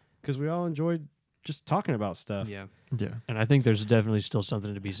because we all enjoyed just talking about stuff. Yeah. Yeah. And I think there's definitely still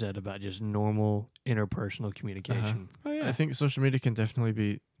something to be said about just normal interpersonal communication. Oh yeah. I think social media can definitely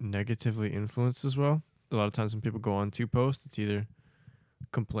be negatively influenced as well. A lot of times when people go on to post, it's either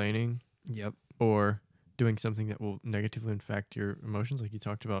complaining Yep. or doing something that will negatively affect your emotions. Like you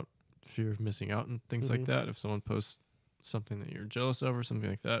talked about fear of missing out and things like Mhm. that. If someone posts something that you're jealous of or something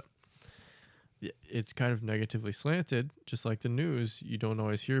like that, it's kind of negatively slanted. Just like the news, you don't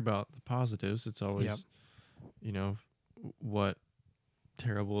always hear about the positives. It's always, what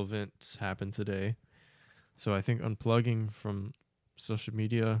terrible events happened today. So I think unplugging from social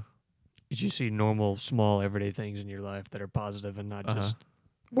media. You see normal, small, everyday things in your life that are positive and not just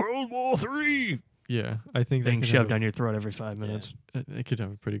World War III Yeah, I think being that shoved down your throat every 5 Yeah. minutes. it could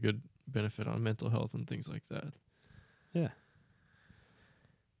have a pretty good benefit on mental health and things like that. Yeah.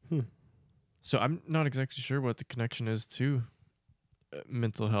 So I'm not exactly sure what the connection is to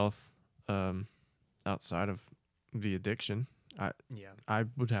mental health outside of the addiction. Yeah. I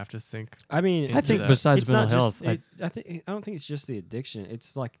would have to think. I mean, Into I think that. besides it's mental not health, just. I don't think it's just the addiction.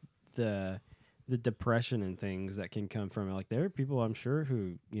 It's like the depression and things that can come from it. Like there are people I'm sure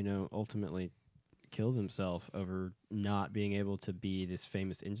who ultimately kill themselves over not being able to be this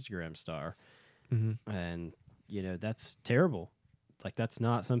famous Instagram star, Mm-hmm. and that's terrible. Like that's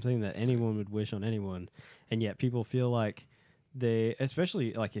not something that anyone would wish on anyone, and yet people feel like they,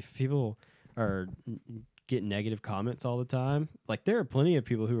 especially like if people are get negative comments all the time. Like there are plenty of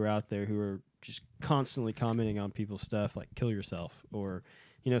people who are out there who are just constantly commenting on people's stuff, like kill yourself, or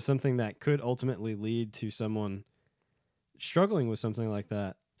something that could ultimately lead to someone struggling with something like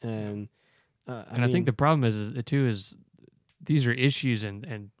that. And I think the problem is these are issues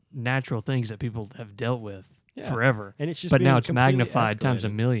and natural things that people have dealt with forever. And it's just but now being it's completely magnified times a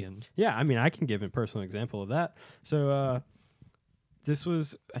escalated. million. Yeah, I mean, I can give a personal example of that. So this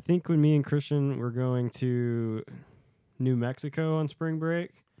was, I think, when me and Christian were going to New Mexico on spring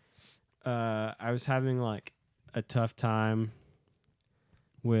break. I was having like a tough time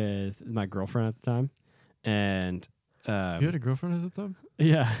with my girlfriend at the time, and You had a girlfriend at the time?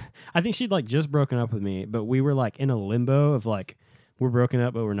 yeah, I think she'd like just broken up with me, but we were like in a limbo of like we're broken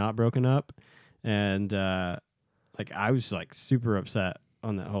up, but we're not broken up, and like I was like super upset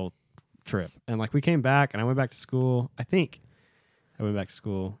on that whole trip, and like we came back, and I went back to school. I think I went back to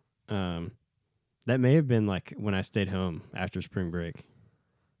school. That may have been like when I stayed home after spring break,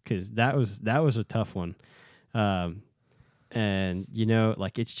 because that was a tough one. And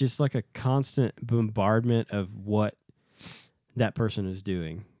like it's just like a constant bombardment of what that person is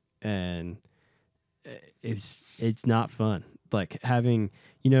doing, and it's not fun. Like having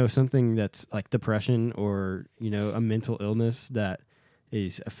something that's like depression or a mental illness that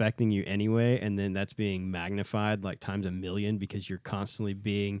is affecting you anyway, and then that's being magnified like times a million because you're constantly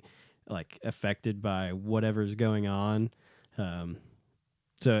being like affected by whatever's going on.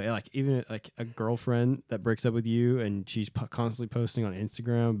 So like even like a girlfriend that breaks up with you and she's constantly posting on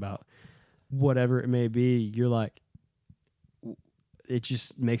Instagram about whatever it may be, you're like, it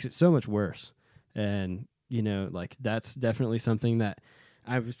just makes it so much worse. And like that's definitely something that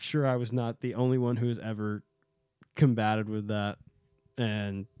I'm sure I was not the only one who has ever combated with that.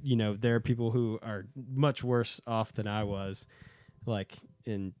 And there are people who are much worse off than I was. Like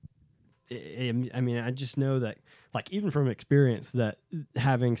I mean, I just know that, like, even from experience, that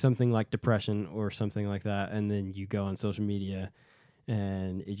having something like depression or something like that, and then you go on social media,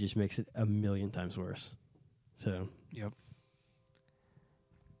 and it just makes it a million times worse. So, Yep.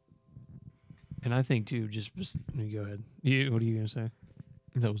 And I think too, just go ahead. What are you gonna say?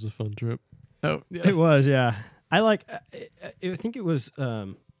 That was a fun trip. Oh, yeah. it was, yeah. I think it was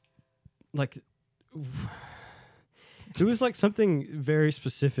like it was like something very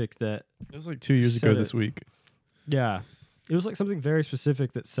specific that It was like 2 years Set ago it- this week. Yeah. It was like something very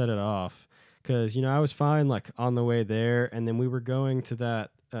specific that set it off. Because, I was fine, like, on the way there. And then we were going to that,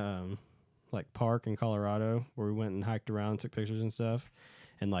 like, park in Colorado where we went and hiked around, took pictures and stuff.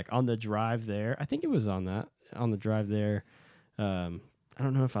 And, like, on the drive there, I think it was on the drive there. I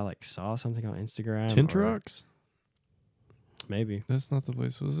don't know if I, like, saw something on Instagram. Tint or Rocks? Maybe. That's not the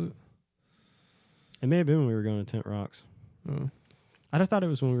place, was it? It may have been when we were going to Tent Rocks. Oh. I just thought it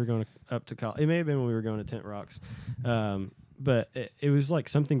was when we were going up to college. It may have been when we were going to Tent Rocks. But it was like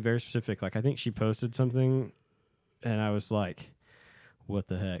something very specific. Like I think she posted something and I was like, what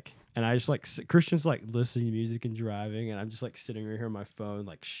the heck? And I just like, Christian's like listening to music and driving, and I'm just like sitting right here on my phone,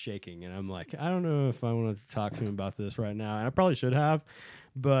 like shaking. And I'm like, I don't know if I wanted to talk to him about this right now. And I probably should have,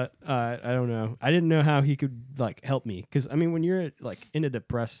 but I don't know. I didn't know how he could like help me. Cause I mean, when you're like in a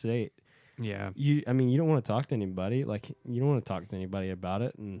depressed state, Yeah. you don't want to talk to anybody. Like you don't want to talk to anybody about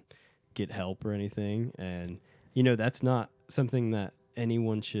it and get help or anything. And that's not something that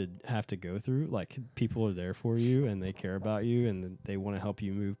anyone should have to go through. Like people are there for you and they care about you and they want to help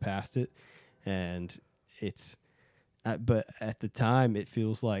you move past it. And it's, but at the time it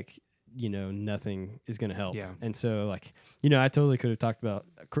feels like, nothing is going to help. Yeah. And so like, I totally could have talked about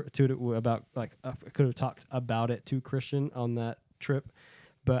it to Christian on that trip,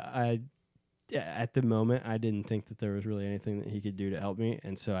 but at the moment, I didn't think that there was really anything that he could do to help me,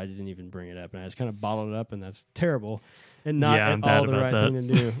 and so I didn't even bring it up, and I just kind of bottled it up, and that's terrible, and not Yeah, I'm at all bad the about right thing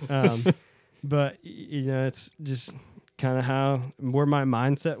to do. But it's just kind of where my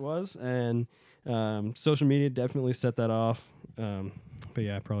mindset was, and social media definitely set that off. But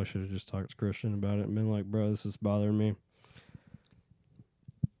yeah, I probably should have just talked to Christian about it and been like, "Bro, this is bothering me."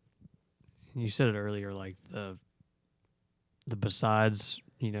 You said it earlier, like the besides,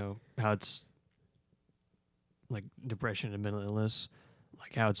 how it's like depression and mental illness,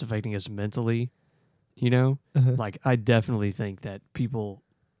 like how it's affecting us mentally. you know? Uh-huh. Like, I definitely think that people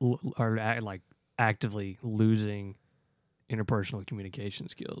are like actively losing interpersonal communication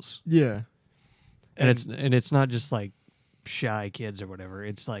skills. Yeah. And it's not just like shy kids or whatever.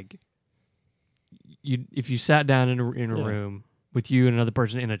 It's like if you sat down in a Yeah. room with you and another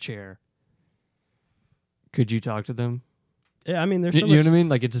person in a chair, could you talk to them? Yeah, I mean, there's You so know much. what I mean?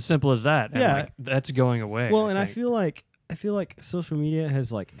 Like, it's as simple as that. And Yeah. like, that's going away. Well, and I think. feel like social media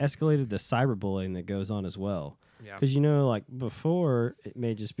has like escalated the cyberbullying that goes on as well. Yeah. Because like before it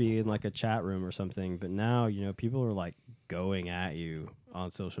may just be in like a chat room or something, but now people are like going at you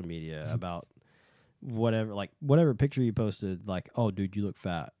on social media about whatever picture you posted, like, oh dude, you look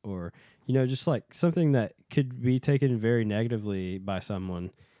fat, or just like something that could be taken very negatively by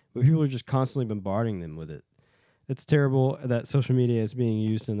someone, but people are just constantly bombarding them with it. It's terrible that social media is being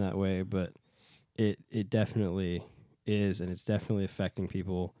used in that way, but it definitely is, and it's definitely affecting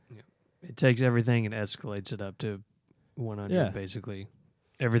people. It takes everything and escalates it up to 100, Yeah. basically.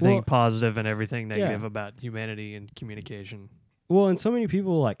 Everything Well, positive and everything yeah. negative about humanity and communication. Well, and so many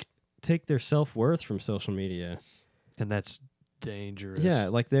people like take their self-worth from social media. And that's dangerous. Yeah,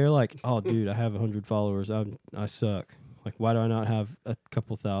 like they're like, oh dude, I have 100 followers, I suck. Like, why do I not have a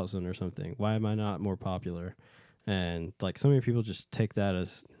couple thousand or something? Why am I not more popular? And like so many people just take that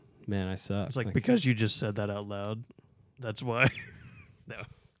as, man, I suck. It's like because you just said that out loud. That's why.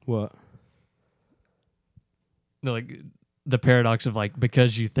 What? No, like the paradox of like,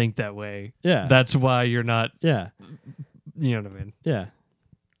 because you think that way, Yeah. that's why you're not, Yeah. you know what I mean? Yeah.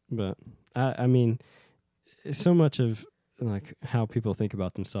 But I mean, so much of like how people think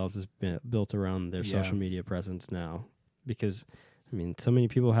about themselves is built around their Yeah. social media presence now, because I mean, so many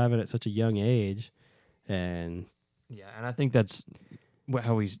people have it at such a young age, and Yeah, and I think that's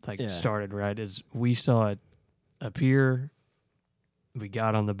how we Yeah. started, right? Is we saw it appear, we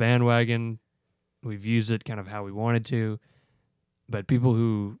got on the bandwagon, we've used it kind of how we wanted to, but people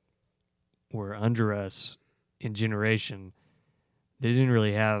who were under us in generation, they didn't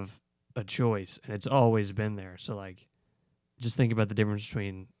really have a choice, and it's always been there. So like, just think about the difference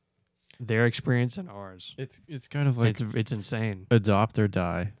between their experience and ours. It's kind of like It's insane. adopt or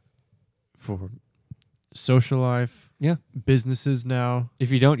die for social life. Yeah. Businesses now.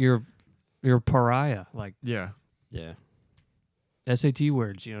 If you don't, you're a pariah. Like Yeah. yeah, SAT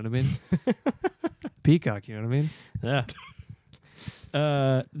words, you know what I mean? Peacock, you know what I mean? yeah.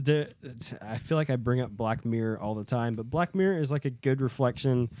 I feel like I bring up Black Mirror all the time, but Black Mirror is like a good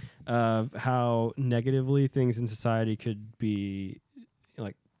reflection of how negatively things in society could be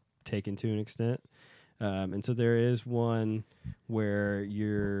like taken to an extent. And so there is one where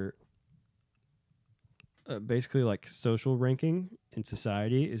you're basically like social ranking in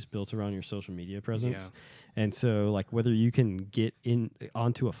society is built around your social media presence. And so like whether you can get in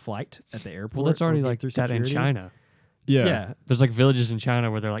onto a flight at the airport. Well, that's or already get like through that in security. China. Yeah. There's like villages in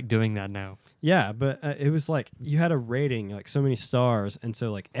China where they're like doing that now. Yeah, but it was like you had a rating, like so many stars, and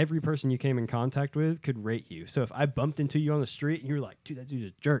so like every person you came in contact with could rate you. So if I bumped into you on the street and you were like, dude, that dude's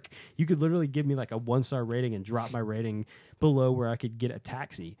a jerk, you could literally give me like a 1-star rating and drop my rating below where I could get a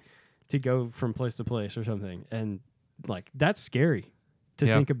taxi to go from place to place or something. And like that's scary to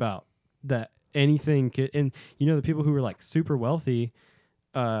Yeah. think about, that anything could. And the people who were like super wealthy,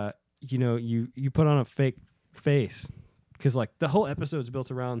 you put on a fake face. Because like the whole episode's built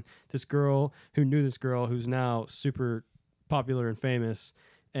around this girl who knew this girl who's now super popular and famous,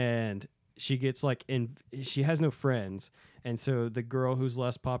 and she gets like she has no friends, and so the girl who's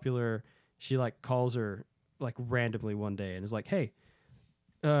less popular, she like calls her like randomly one day and is like, "Hey,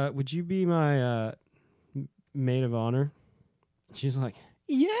 would you be my maid of honor?" She's like,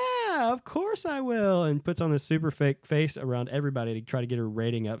 "Yeah, of course I will," and puts on this super fake face around everybody to try to get her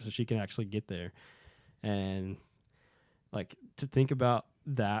rating up so she can actually get there. And like to think about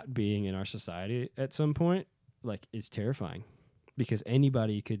that being in our society at some point, like, is terrifying, because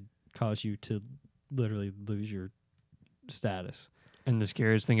anybody could cause you to literally lose your status. And the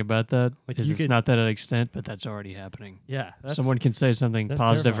scariest thing about that Like, is you it's could- not that extent, but that's already happening. Yeah, Someone can say something that's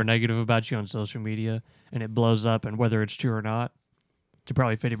positive or terrifying. negative about you on social media, and it blows up. And whether it's true or not, to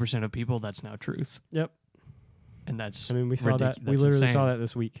probably 50% of people, that's now truth. Yep. And that's I mean, we saw that. We that's literally insane. saw that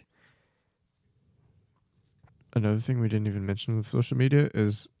this week. Another thing we didn't even mention with social media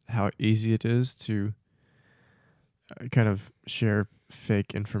is how easy it is to kind of share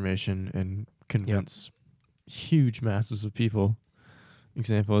fake information and convince huge masses of people.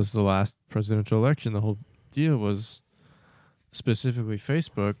 Example is the last presidential election. The whole deal was, specifically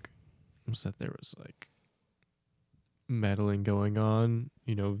Facebook, was that there was like meddling going on,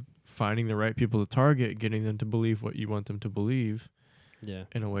 finding the right people to target, getting them to believe what you want them to believe Yeah.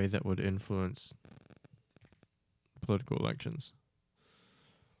 in a way that would influence political elections.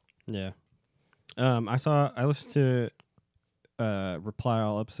 Yeah. I listened to Reply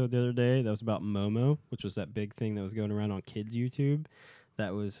All episode the other day that was about Momo, which was that big thing that was going around on kids YouTube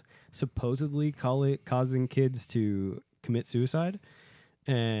that was supposedly causing kids to commit suicide.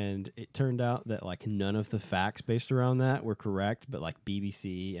 And it turned out that like none of the facts based around that were correct, but like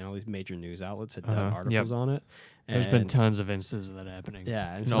BBC and all these major news outlets had done articles on it. There's been And tons of instances of that happening. yeah,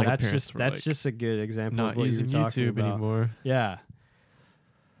 and And so all the that's parents just were that's like, just a good example Not of what using you're talking YouTube about. anymore. Yeah.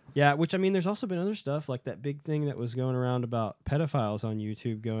 Yeah, which I mean, there's also been other stuff like that big thing that was going around about pedophiles on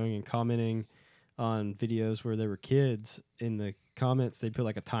YouTube going and commenting on videos where there were kids. In the comments, they'd put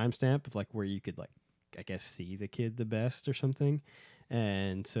like a timestamp of like where you could like, I guess, see the kid the best or something.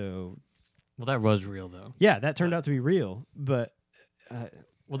 And so, Well, that was real though. yeah, that turned out to be real. But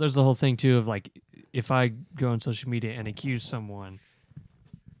Well, there's the whole thing too of like, if I go on social media and accuse someone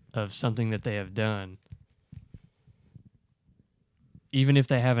of something that they have done, even if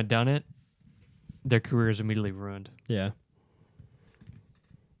they haven't done it, their career is immediately ruined, yeah,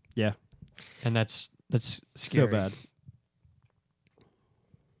 and that's scary. so bad.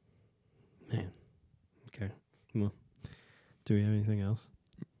 Man. Okay. Well, do we have anything else?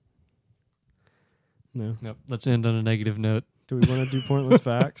 No. Nope. Let's end on a negative note. Do we want to do pointless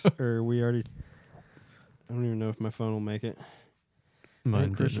facts, or we already? I don't even know if my phone will make it. I Mine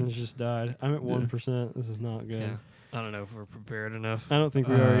think Christian's didn't. just died. I'm at Yeah. 1%. This is not good. Yeah. I don't know if we're prepared enough. I don't think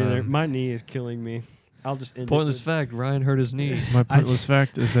we are either. Um, My knee is killing me. I'll just end Pointless it. fact: Ryan hurt his knee. My pointless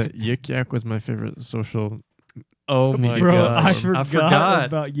fact is that Yik Yak was my favorite social. Oh my Bro, god! I forgot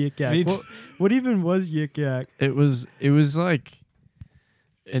about Yik Me Yak. What even was Yik Yak? It was like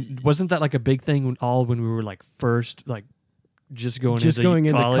And wasn't that like a big thing when we were like first like just going Just into going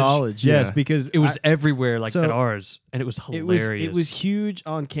into college? college, yes, Yeah. because It was everywhere, like so at ours, and it was hilarious. It was huge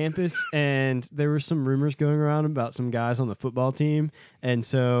on campus, and there were some rumors going around about some guys on the football team, and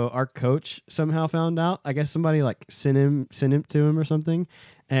so our coach somehow found out. I guess somebody like sent him to him or something,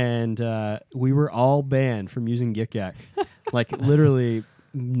 and we were all banned from using Yik Yak. Like literally,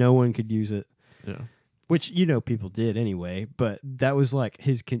 no one could use it. yeah. Which people did anyway, but that was like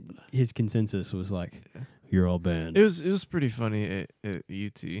his consensus was like, "You're all banned." It was pretty funny at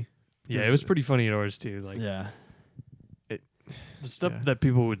UT. Yeah, it was pretty funny at ours too. Like yeah, the stuff yeah. that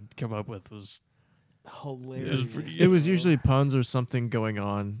people would come up with was hilarious. It was usually puns or something going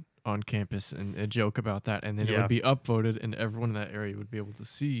on campus and a joke about that, and then it Yeah. would be upvoted, and everyone in that area would be able to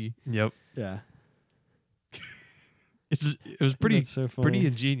see. Yep. yeah. It was pretty That's so funny. pretty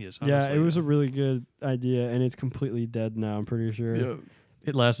ingenious. Honestly. Yeah, it was a really good idea, and it's completely dead now. I'm pretty sure. Yeah.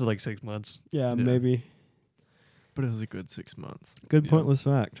 It lasted like 6 months. Yeah, Yeah. maybe. But it was a good 6 months. Good Yeah. pointless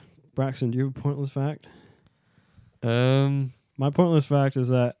fact. Braxton, do you have a pointless fact? Um, My pointless fact is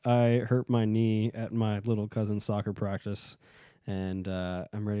that I hurt my knee at my little cousin's soccer practice, and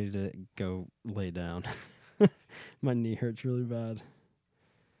I'm ready to go lay down. My knee hurts really bad.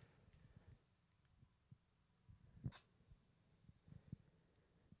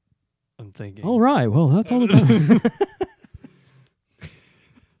 I'm thinking. All right, well, that's all the time.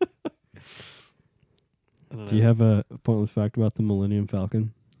 I don't Do you know. have a pointless fact about the Millennium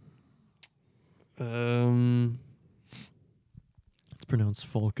Falcon? It's pronounced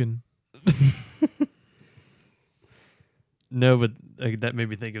Falcon. No, but that made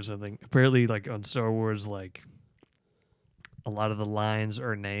me think of something. Apparently, like on Star Wars, like a lot of the lines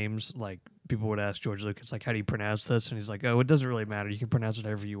or names, like people would ask George Lucas, like, "How do you pronounce this?" And he's like, "Oh, it doesn't really matter. You can pronounce it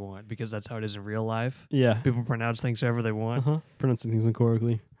however you want because that's how it is in real life. Yeah. People pronounce things however they want." Uh-huh. Pronouncing things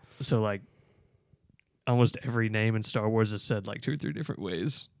incorrectly. So, like, almost every name in Star Wars is said like 2 or 3 different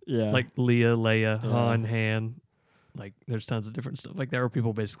ways. Yeah. Like Leia, Leia, Yeah. Han, Han. Like, there's tons of different stuff like that where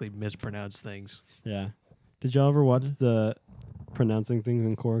people basically mispronounce things. Yeah. Did y'all ever watch the pronouncing things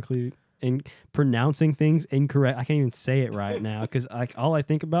incorrectly? Pronouncing things incorrect. I can't even say it right now because like all I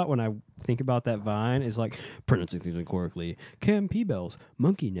think about when I think about that Vine is like pronouncing things incorrectly. Cam Peebles,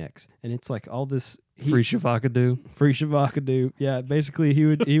 monkey necks, and it's like all this Free Shavakadu. free Shavakadu. Yeah, basically he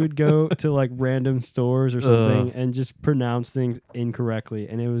would go to like random stores or something and just pronounce things incorrectly,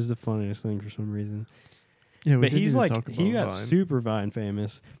 and it was the funniest thing for some reason. Yeah, we But didn't he's even like talk he about got Vine. super Vine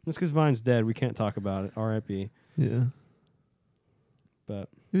famous. That's because Vine's dead. We can't talk about it. R.I.P. Yeah. But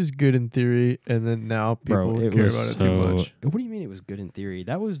It was good in theory, and then now people care about it too much. What do you mean it was good in theory?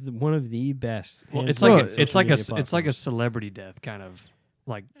 That was one of the best. Well, hands it's down like Well, it's like a social it's like a media celebrity death kind of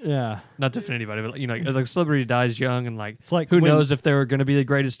like platform. Yeah, not to offend anybody, but you know, like a celebrity dies young and like it's like who when- knows if they're going to be the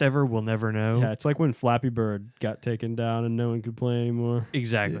greatest ever? We'll never know. Yeah, it's like when Flappy Bird got taken down and no one could play anymore.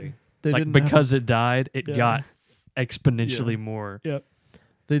 Exactly. They Like didn't have because it died, it Yeah. got exponentially more.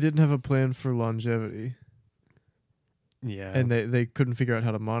 they didn't have a plan for longevity. Yeah. and they couldn't figure out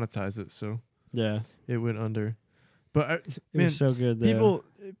how to monetize it, so Yeah, it went under. But it man, was so good. Though.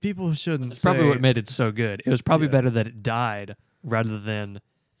 people shouldn't That's say probably what made it so good. It was probably Yeah. better that it died rather than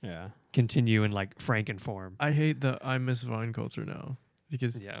Yeah, continue in like Frankenform. I hate the I miss Vine culture now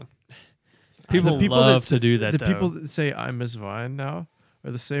because Yeah. the People that love s- to do that, The though. people that say I miss Vine now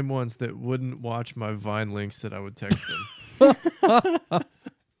are the same ones that wouldn't watch my Vine links that I would text them.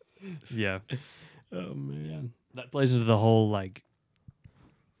 Yeah. oh man. That plays into the whole like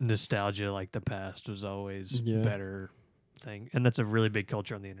nostalgia, like the past was always Yeah. better thing. And that's a really big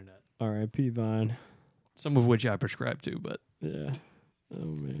culture on the internet. R.I.P. Vine. Some of which I prescribe to, but Yeah. Oh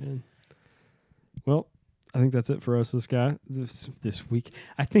man. Well, I think that's it for us this week.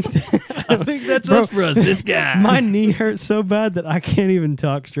 I think I think that's Bro, us for us, this guy. my knee hurts so bad that I can't even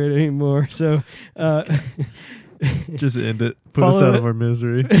talk straight anymore. So Just end it. Put us Follow out it. of our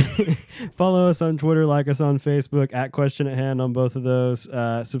misery. follow us on Twitter, like us on Facebook, at Question at Hand on both of those.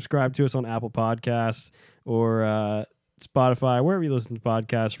 Subscribe to us on Apple Podcasts or Spotify, wherever you listen to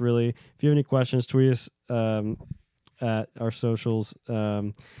podcasts, really. If you have any questions, tweet us at our socials.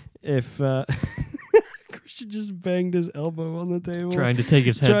 If Christian just banged his elbow on the table. Trying to take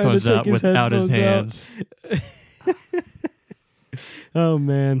his Trying to headphones take out his without his headphones hands. Oh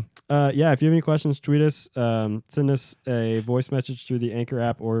man. Yeah, if you have any questions, tweet us. Send us a voice message through the Anchor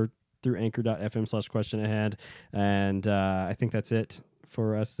app or through anchor.fm/question ahead. And I think that's it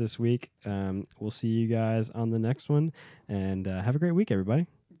for us this week. We'll see you guys on the next one. And have a great week, everybody.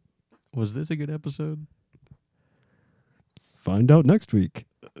 Was this a good episode? Find out next week.